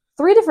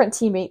 3 different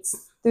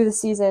teammates through the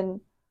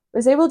season,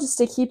 was able just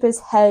to keep his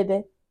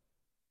head,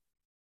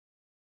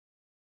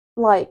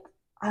 like,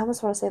 I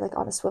almost want to say like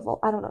on a swivel.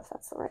 I don't know if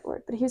that's the right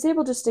word. But he was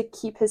able just to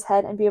keep his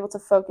head and be able to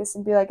focus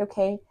and be like,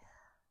 okay,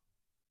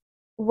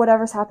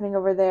 whatever's happening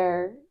over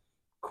there,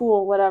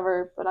 cool,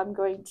 whatever, but I'm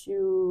going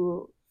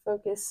to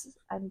focus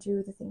and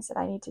do the things that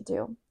I need to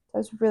do. So I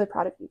was really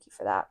proud of Yuki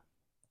for that.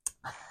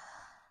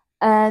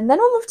 And then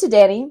we'll move to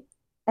Danny.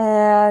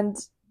 And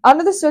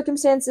under the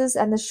circumstances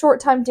and the short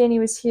time Danny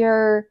was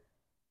here,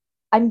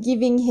 I'm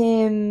giving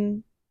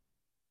him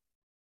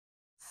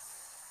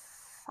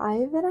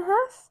 5.5.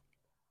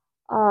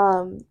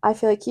 I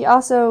feel like he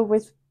also,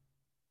 with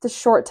the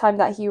short time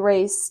that he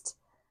raced,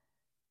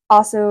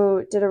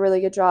 also did a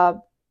really good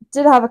job.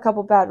 Did have a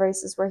couple bad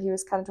races where he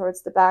was kind of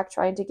towards the back,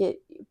 trying to get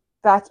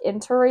back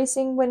into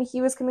racing when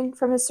he was coming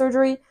from his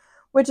surgery,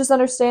 which is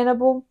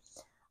understandable.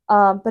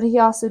 But he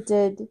also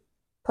did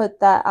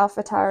put that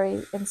Alpha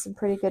Tauri in some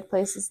pretty good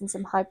places and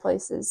some high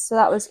places, so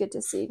that was good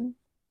to see.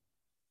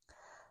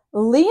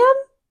 Liam,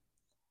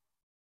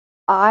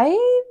 I'm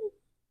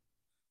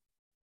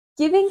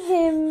giving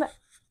him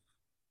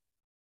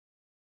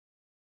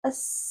a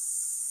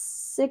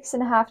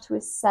 6.5 to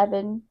a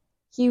 7.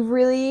 He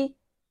really,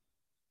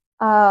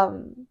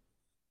 what's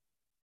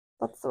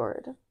the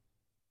word?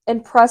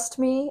 Impressed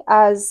me,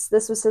 as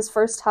this was his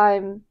first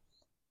time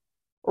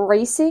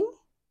racing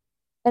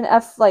an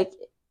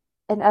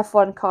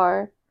F1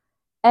 car,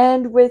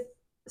 and with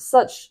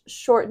such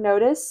short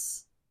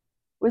notice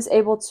was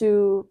able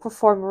to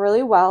perform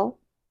really well.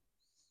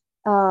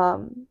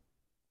 Um,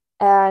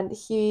 and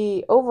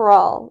he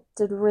overall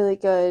did really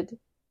good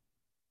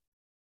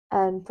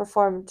and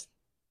performed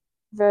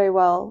very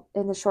well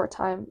in the short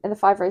time in the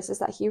 5 races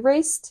that he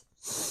raced.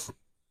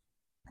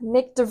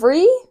 Nick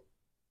DeVries,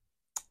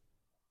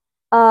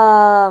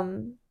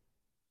 um,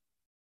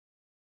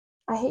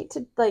 I hate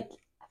to I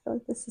feel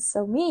like this is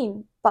so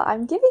mean, but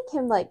I'm giving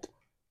him like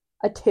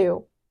a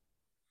 2.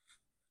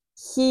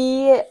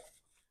 He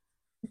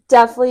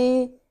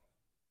definitely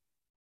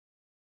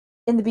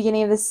in the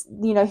beginning of this,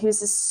 he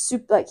was this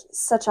super like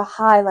such a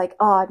high like,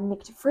 oh,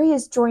 Nick DeVries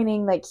is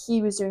joining, like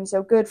he was doing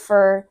so good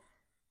for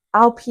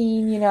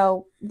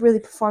Alpine, really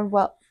performed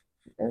well.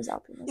 It was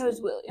Alpine. It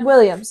was Williams.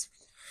 Williams.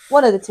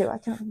 One of the two, I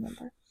can't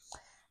remember.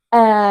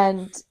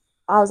 And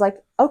I was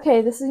like,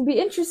 okay, this is gonna be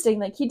interesting.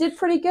 Like he did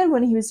pretty good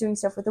when he was doing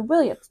stuff with the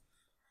Williams.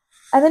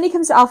 And then he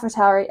comes to Alpha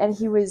Tauri and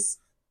he was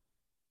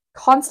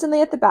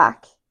constantly at the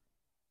back,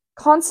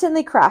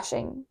 constantly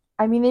crashing.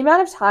 I mean, the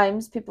amount of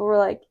times people were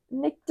like,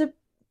 Nick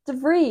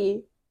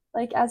DeVries,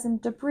 like as in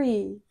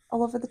debris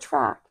all over the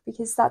track,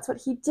 because that's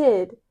what he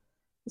did,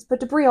 is put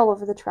debris all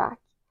over the track.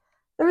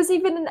 There was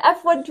even an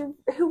F1,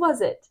 who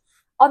was it,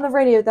 on the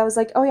radio that was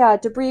like, oh yeah,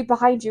 debris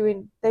behind you,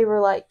 and they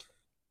were like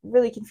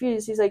really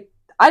confused. He's like,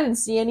 I didn't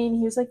see any, and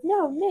he was like,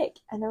 no, Nick.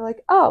 And they're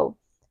like, oh.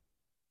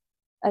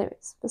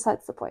 Anyways,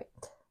 besides the point.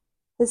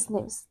 His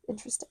name's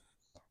interesting.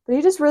 But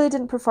he just really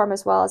didn't perform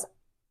as well as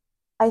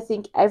I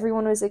think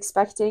everyone was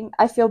expecting.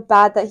 I feel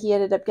bad that he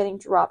ended up getting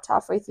dropped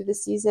halfway through the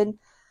season.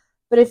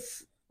 But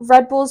if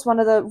Red Bull and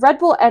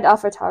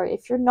AlphaTauri,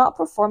 if you're not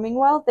performing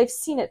well, they've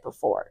seen it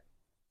before.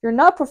 If you're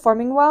not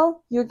performing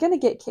well, you're going to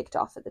get kicked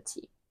off of the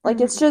team.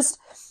 Like, it's just,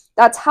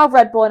 that's how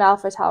Red Bull and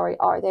AlphaTauri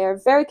are. They are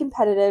very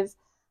competitive.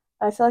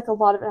 I feel like a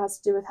lot of it has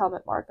to do with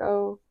Helmut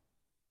Marko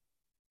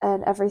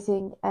and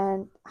everything.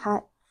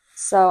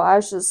 So I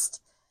was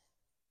just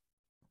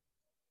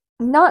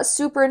not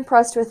super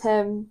impressed with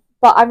him,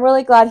 but I'm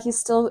really glad he's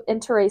still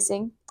into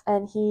racing,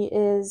 and he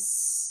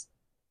is,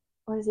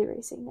 what is he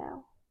racing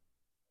now?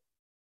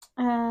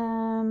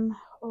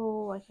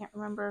 I can't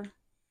remember.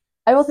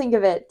 I will think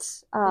of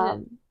it.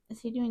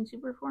 Is he doing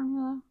Super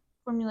Formula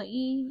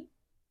E?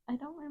 I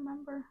don't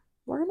remember.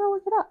 We're gonna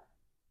look it up,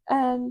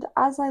 and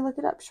as I look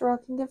it up,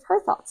 Cheryl can give her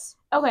thoughts.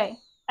 Okay,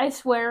 I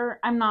swear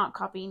I'm not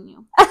copying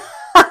you. It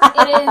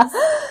is.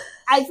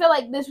 I feel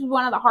like this was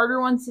one of the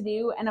harder ones to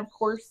do, and of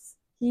course,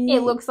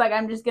 it looks like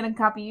I'm just gonna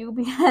copy you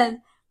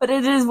but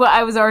it is what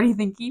I was already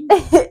thinking.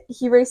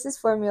 He races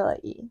Formula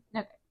E.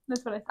 Okay,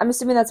 that's what I thought. I'm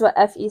assuming that's what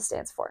FE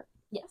stands for.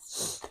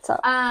 Yes. So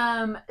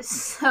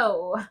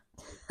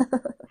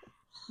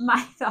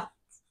my thoughts.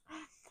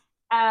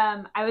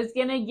 I was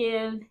gonna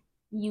give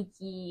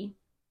Yuki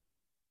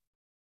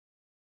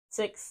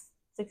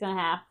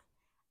 6.5.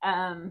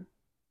 I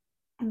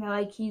feel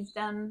like he's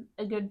done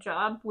a good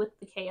job with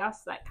the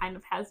chaos that kind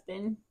of has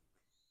been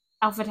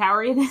Alpha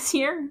Tauri this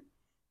year.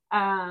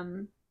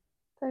 Very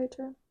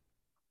true.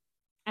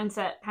 And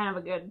set kind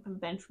of a good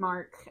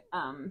benchmark.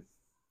 Kind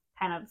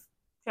of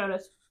showed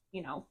us,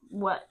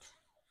 what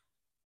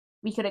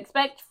we could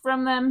expect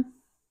from them.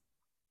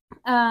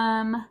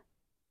 And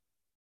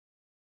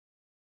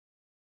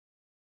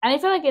I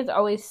feel like it's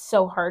always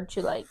so hard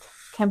to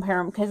compare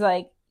them because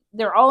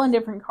they're all in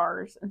different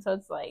cars, and so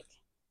it's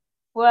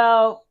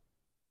well,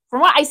 from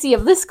what I see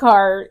of this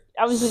car,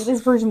 obviously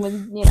this person was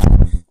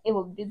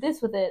able to do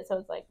this with it, so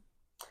it's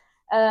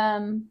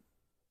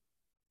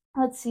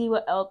let's see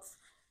what else.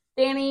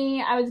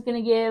 Danny, I was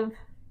gonna give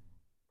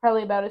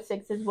probably about a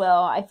 6 as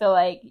well. I feel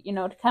like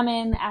to come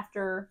in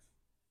after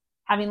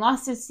having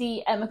lost his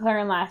seat at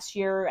McLaren last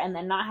year and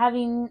then not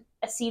having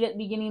a seat at the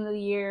beginning of the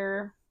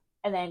year,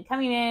 and then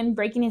coming in,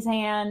 breaking his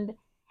hand,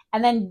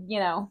 and then,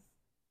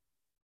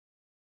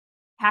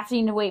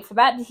 having to wait for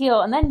that to heal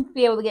and then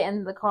be able to get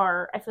into the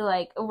car. I feel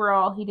like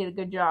overall he did a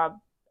good job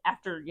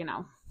after,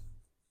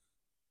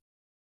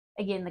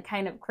 again, the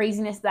kind of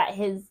craziness that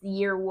his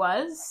year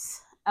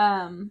was,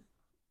 to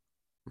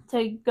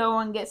go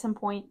and get some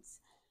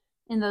points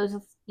in those,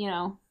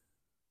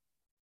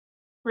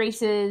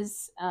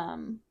 races.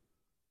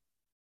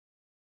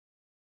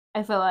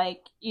 I feel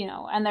like,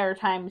 and there are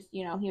times,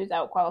 he was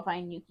out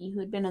qualifying Yuki, who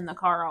had been in the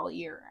car all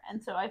year.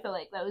 And so I feel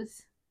like that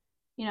was,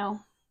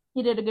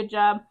 he did a good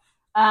job.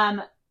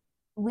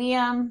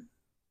 Liam,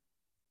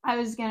 I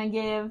was going to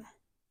give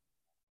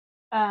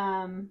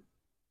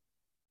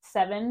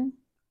 7.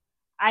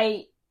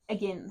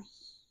 Again,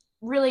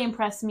 really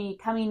impressed me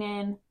coming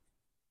in,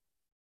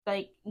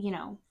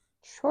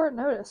 short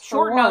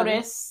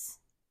notice.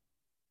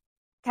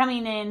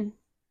 Coming in,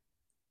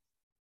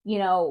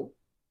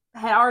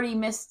 had already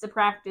missed the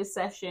practice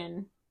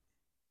session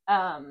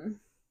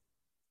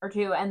or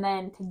two, and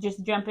then to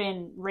just jump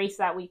in, race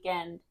that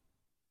weekend,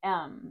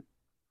 and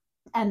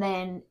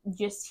then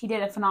he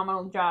did a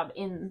phenomenal job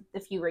in the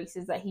few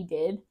races that he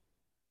did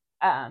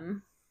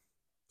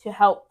to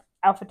help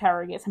Alpha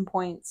Tauri get some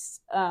points,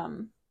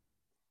 and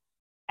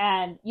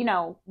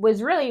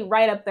was really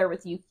right up there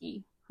with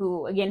Yuki,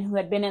 who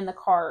had been in the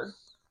car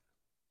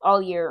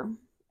all year,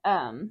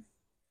 and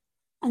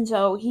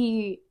so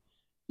he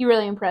He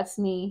really impressed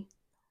me.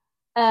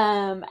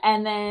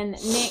 And then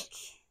Nick,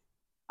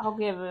 I'll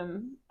give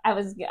him. I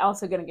was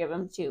also gonna give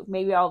him 2.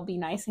 Maybe I'll be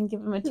nice and give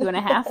him a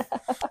 2.5.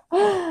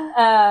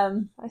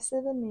 I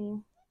say the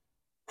me.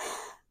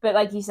 But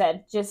like you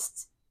said,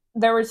 just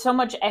there was so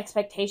much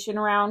expectation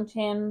around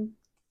him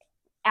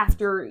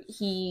after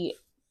he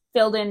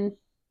filled in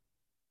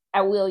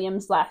at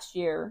Williams last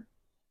year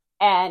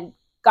and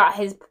got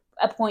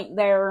a point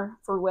there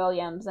for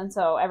Williams, and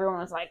so everyone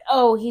was like,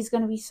 "Oh, he's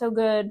going to be so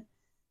good."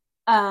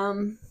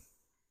 And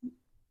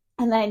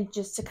then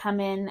just to come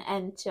in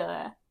and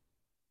to,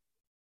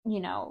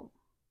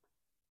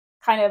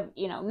 kind of,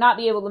 not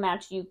be able to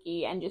match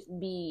Yuki and just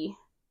be,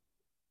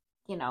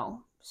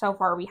 so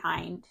far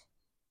behind.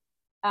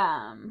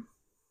 And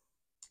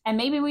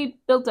maybe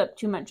we built up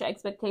too much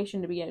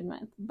expectation to begin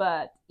with,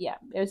 but yeah,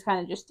 it was kind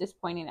of just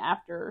disappointing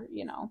after,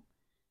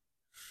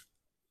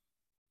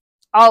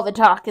 all the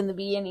talk in the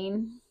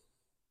beginning.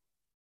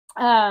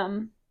 Yeah,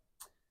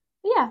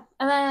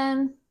 and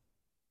then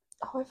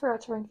I forgot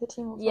to rank the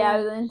team overall. Yeah,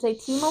 I was gonna say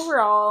team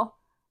overall.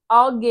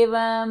 I'll give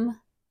them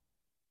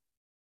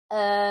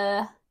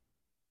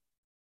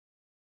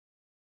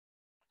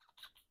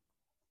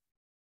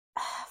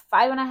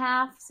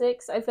 5.5,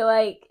 6. I feel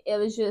like it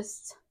was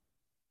just.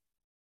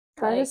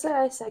 Can I just say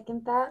I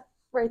second that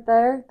right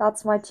there?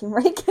 That's my team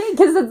ranking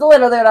because it's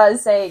literally what I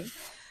was saying.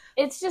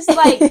 It's just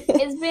like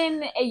it's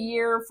been a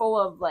year full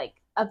of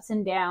like ups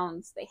and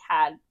downs. They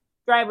had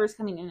drivers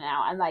coming in and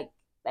out, and like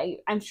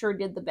I'm sure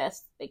did the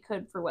best they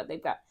could for what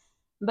they've got.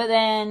 But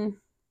then,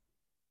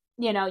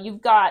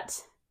 you've got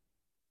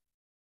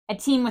a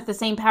team with the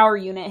same power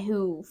unit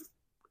who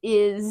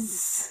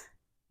is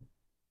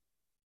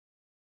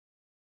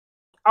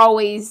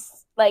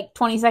always like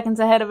 20 seconds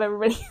ahead of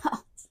everybody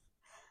else.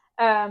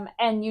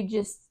 And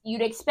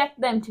you'd expect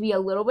them to be a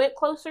little bit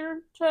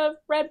closer to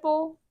Red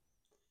Bull,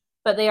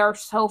 but they are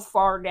so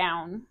far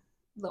down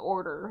the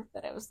order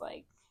that it was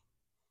like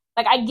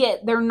I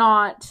get they're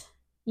not,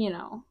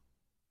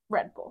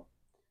 Red Bull,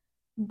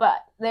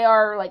 but they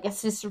are like a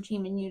sister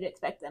team, and you'd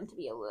expect them to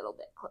be a little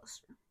bit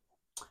closer.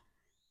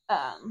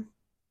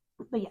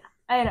 But yeah,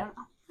 I don't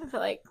know. I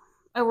feel like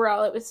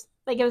overall it was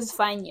a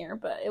fine year,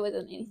 but it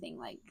wasn't anything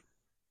like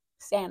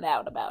stand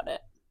out about it.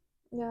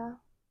 Yeah,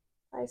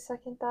 I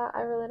second that.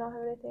 I really don't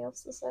have anything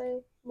else to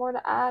say, more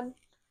to add,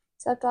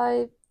 except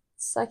I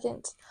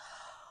second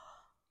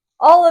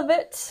all of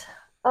it.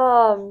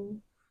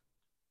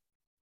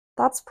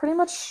 That's pretty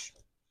much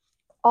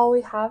all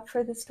we have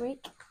for this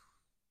week.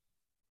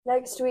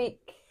 Next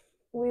week,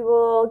 we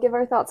will give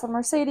our thoughts on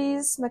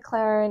Mercedes,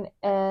 McLaren,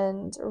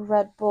 and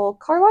Red Bull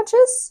car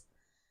launches.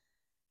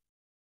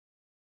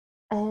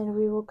 And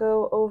we will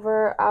go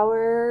over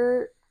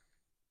our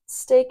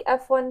Stake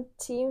F1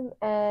 team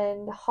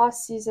and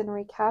Haas season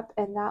recap,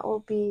 and that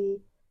will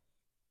be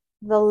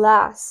the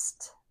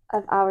last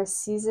of our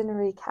season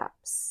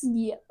recaps.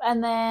 Yep.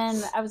 And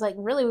then I was like,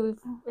 really,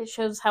 it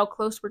shows how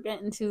close we're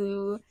getting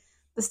to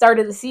the start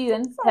of the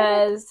season,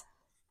 because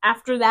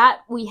after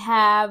that we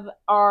have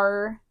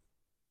our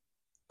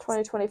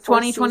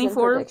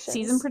 2024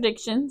 season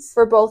predictions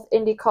for both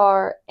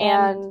IndyCar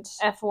and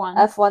F1.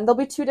 There'll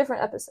be 2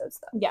 different episodes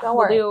though. Yeah, don't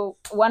worry. We'll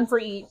do one for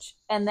each,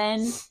 and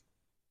then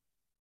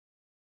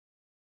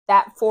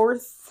that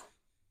 4th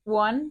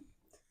one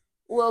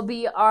will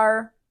be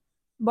our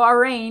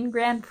Bahrain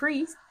Grand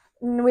Prix.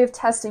 We have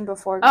testing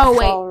before. Oh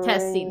wait, Bahrain.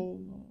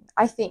 Testing.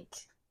 I think.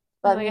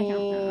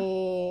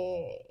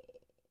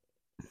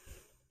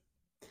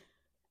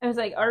 I was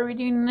like, are we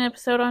doing an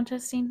episode on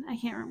testing? I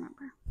can't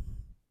remember.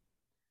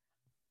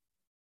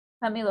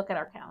 Let me look at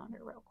our calendar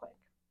real quick.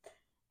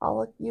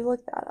 You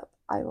look that up.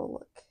 I will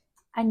look.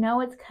 I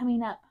know it's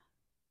coming up.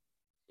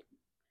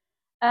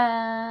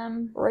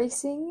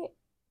 Racing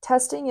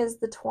testing is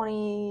the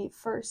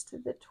 21st to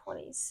the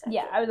 22nd.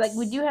 Yeah, I was like,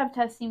 we do have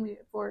testing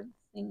before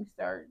things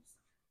starts.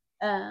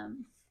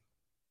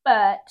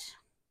 But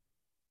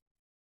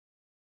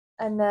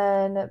and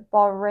then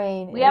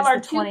Bahrain. We have our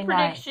 2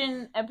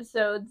 prediction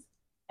episodes,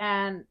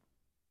 and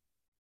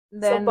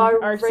then so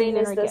Bahrain our season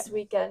is this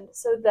weekend.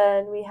 So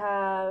then we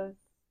have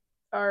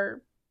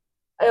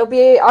it'll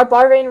be our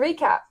Bahrain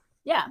recap.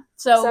 Yeah.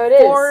 So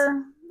it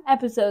 4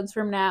 episodes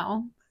from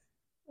now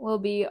will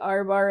be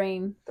our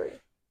Bahrain 3.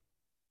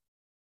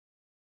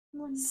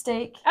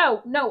 Stake.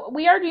 Oh no,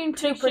 we are doing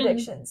 2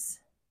 predictions.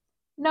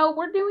 No,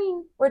 we're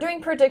doing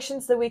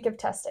predictions the week of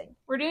testing.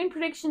 We're doing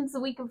predictions the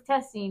week of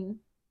testing.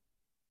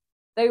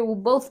 They will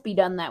both be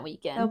done that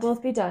weekend. They'll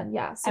both be done,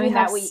 yeah. So we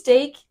have that week.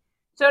 Stake.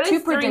 So it is 2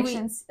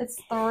 predictions.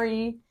 It's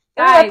 3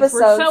 Guys, episodes.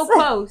 We're so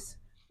close.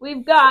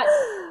 We've got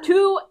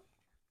 2.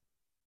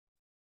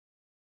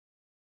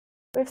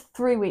 We have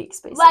 3 weeks,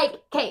 basically. Like,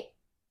 okay,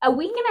 a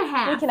week and a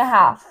half. A week and a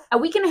half. A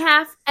week and a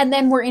half, and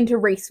then we're into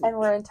race week. And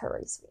we're into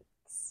race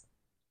weeks.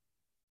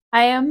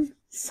 I am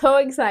so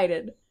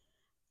excited.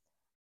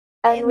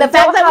 And the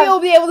fact that we will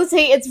be able to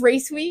say it's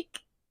race week.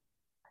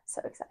 I'm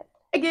so excited.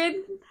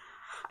 Again,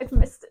 I've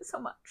missed it so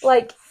much.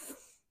 Like,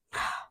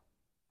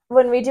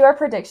 when we do our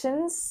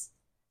predictions,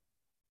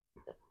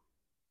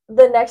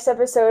 the next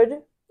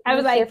episode I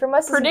was like, hear from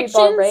us, predictions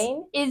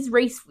Bahrain is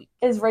race week.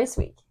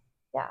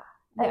 Yeah.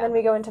 And then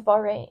we go into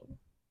Bahrain.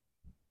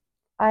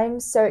 I'm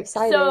so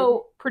excited.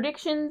 So,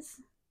 predictions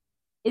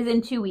is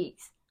in 2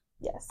 weeks.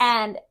 Yes.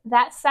 And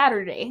that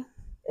Saturday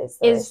is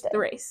the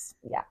race.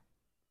 Yeah.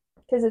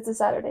 Because it's a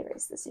Saturday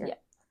race this year. Yeah.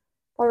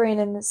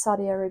 Bahrain and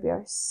Saudi Arabia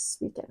are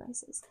weekend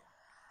races.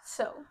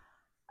 So,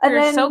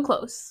 we're so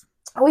close.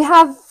 We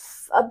have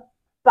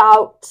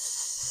about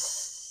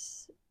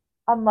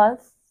a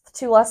month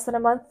to less than a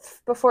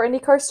month before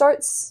IndyCar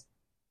starts.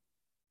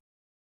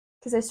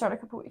 Because they start a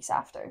couple weeks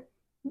after.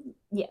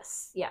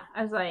 Yes. Yeah.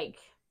 I was like,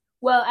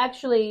 well,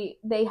 actually,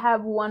 they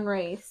have one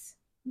race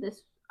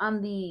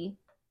on the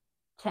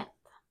 10th.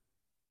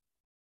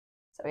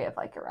 So we have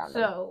like around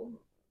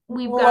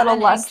we've got a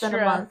little less than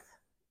a month.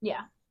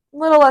 Yeah. A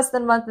little less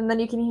than a month, and then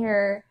you can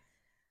hear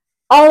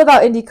all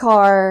about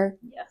IndyCar.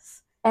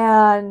 Yes.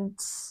 And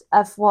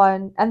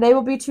F1. And they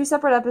will be 2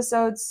 separate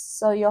episodes,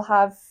 so you'll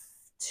have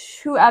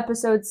 2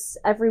 episodes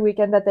every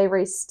weekend that they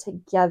race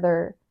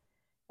together.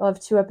 You'll have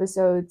 2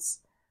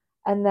 episodes.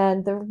 And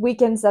then the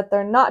weekends that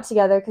they're not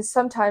together, because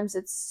sometimes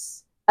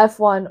it's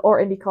F1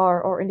 or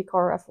IndyCar or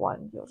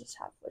F1. You'll just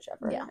have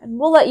whichever. Yeah. And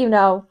we'll let you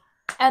know.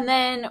 And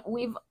then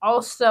we've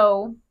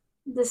also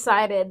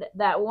decided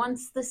that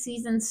once the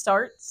season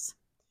starts,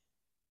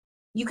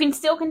 you can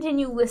still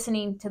continue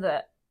listening to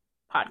the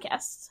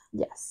podcast.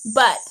 Yes.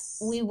 But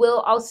we will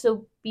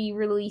also be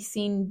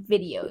releasing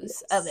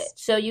videos of it.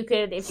 So you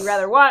could, if you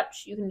rather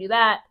watch, you can do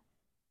that.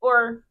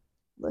 Or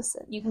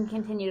listen. You can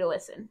continue to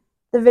listen.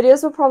 The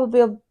videos will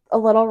probably be a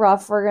little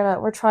rough.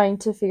 We're trying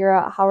to figure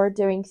out how we're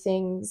doing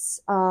things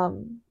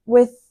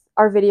with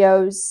our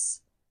videos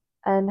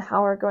and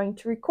how we're going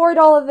to record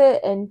all of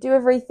it and do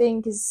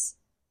everything, because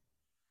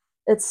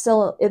it's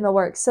still in the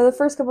works. So the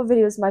first couple of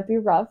videos might be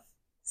rough.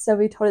 So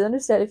we totally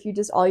understand if you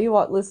just all you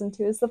want listen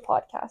to is the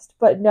podcast.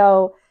 But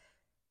no,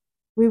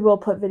 we will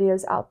put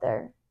videos out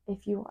there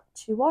if you want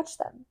to watch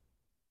them.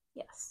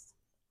 Yes.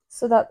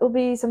 So that will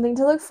be something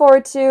to look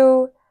forward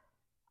to.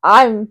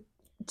 I'm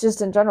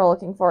just in general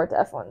looking forward to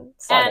F1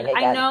 starting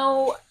again. I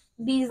know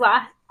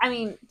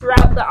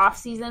throughout the off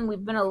season,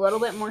 we've been a little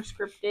bit more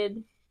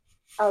scripted.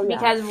 Oh, yeah.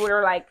 Because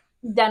we're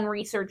done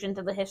research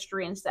into the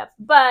history and stuff.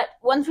 But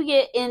once we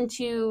get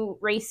into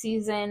race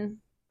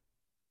season,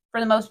 for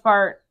the most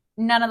part,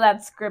 none of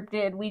that's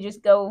scripted. We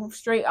just go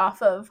straight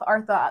off of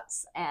our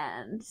thoughts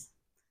and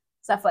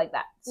stuff like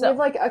that. So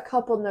we have a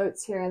couple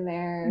notes here and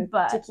there,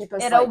 but to keep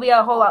us. It'll be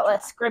a whole lot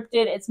less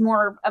scripted. It's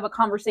more of a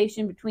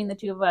conversation between the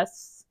two of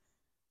us.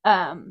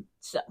 Yeah,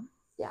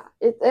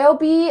 it'll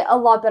be a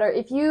lot better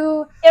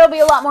it'll be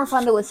a lot more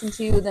fun to listen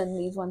to than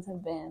these ones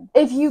have been.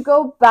 If you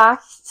go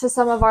back to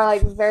some of our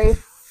very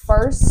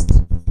first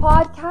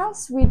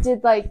podcasts, we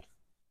did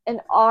in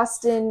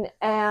Austin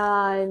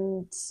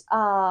and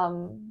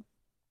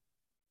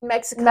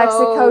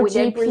Mexico we GP,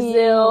 did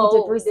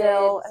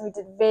Brazil, and we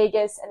did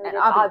Vegas, and we did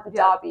Abu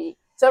Dhabi.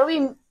 So it'll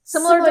be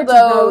similar to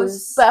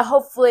those, but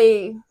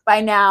hopefully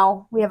by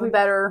now we have a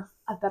better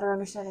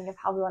understanding of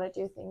how we want to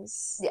do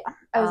things. Yeah.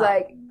 I was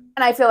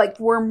and I feel like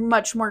we're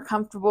much more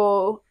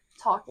comfortable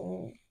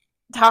talking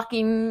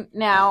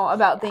now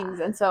about things,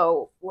 and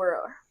so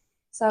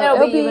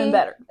it'll be even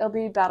better. It'll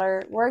be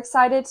better. We're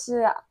excited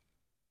to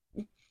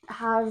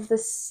have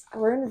this.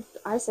 We're in,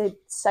 I say,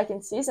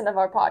 second season of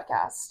our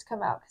podcast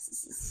come out, because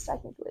this is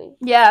technically.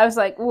 Yeah, I was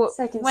like, when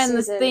season.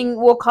 this thing,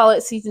 we'll call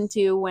it season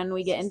 2 when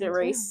we get into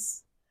race.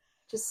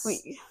 Just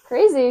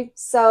crazy.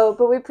 So,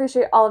 but we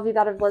appreciate all of you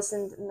that have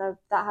listened and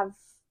that have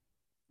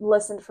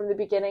listened from the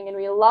beginning, and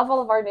we love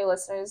all of our new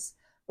listeners.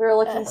 We were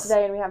looking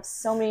today, and we have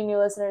so many new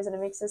listeners, and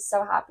it makes us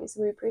so happy.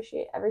 So we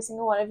appreciate every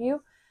single one of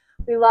you.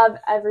 We love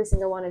every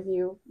single one of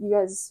you. You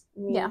guys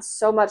mean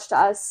so much to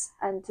us,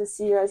 and to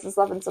see your guys'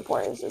 love and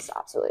support is just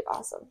absolutely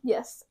awesome.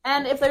 Yes.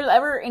 And if there's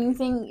ever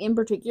anything in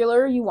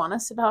particular you want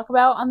us to talk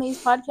about on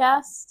these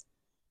podcasts,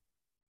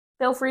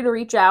 feel free to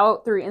reach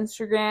out through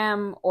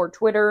Instagram or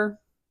Twitter.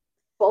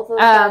 Both of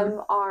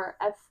them are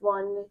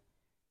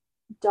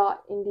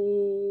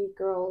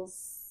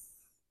f1.indygirls.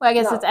 Well, I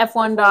guess it's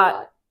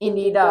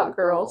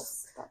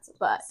f1.indy.girls.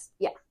 But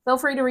yeah, feel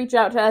free to reach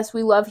out to us.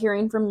 We love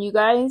hearing from you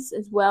guys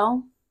as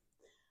well.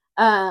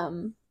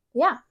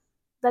 Yeah,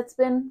 that's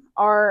been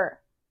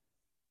our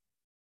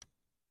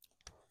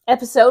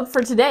episode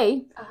for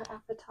today.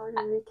 Alpha Tauri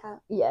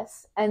recap.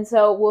 Yes, and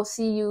so we'll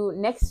see you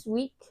next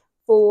week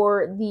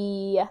for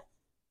the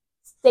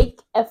Stake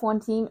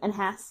F1 Team and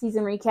Haas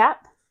season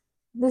recap.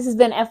 This has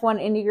been F1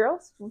 Indie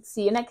Girls. We'll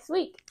see you next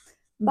week.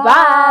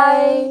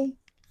 Bye.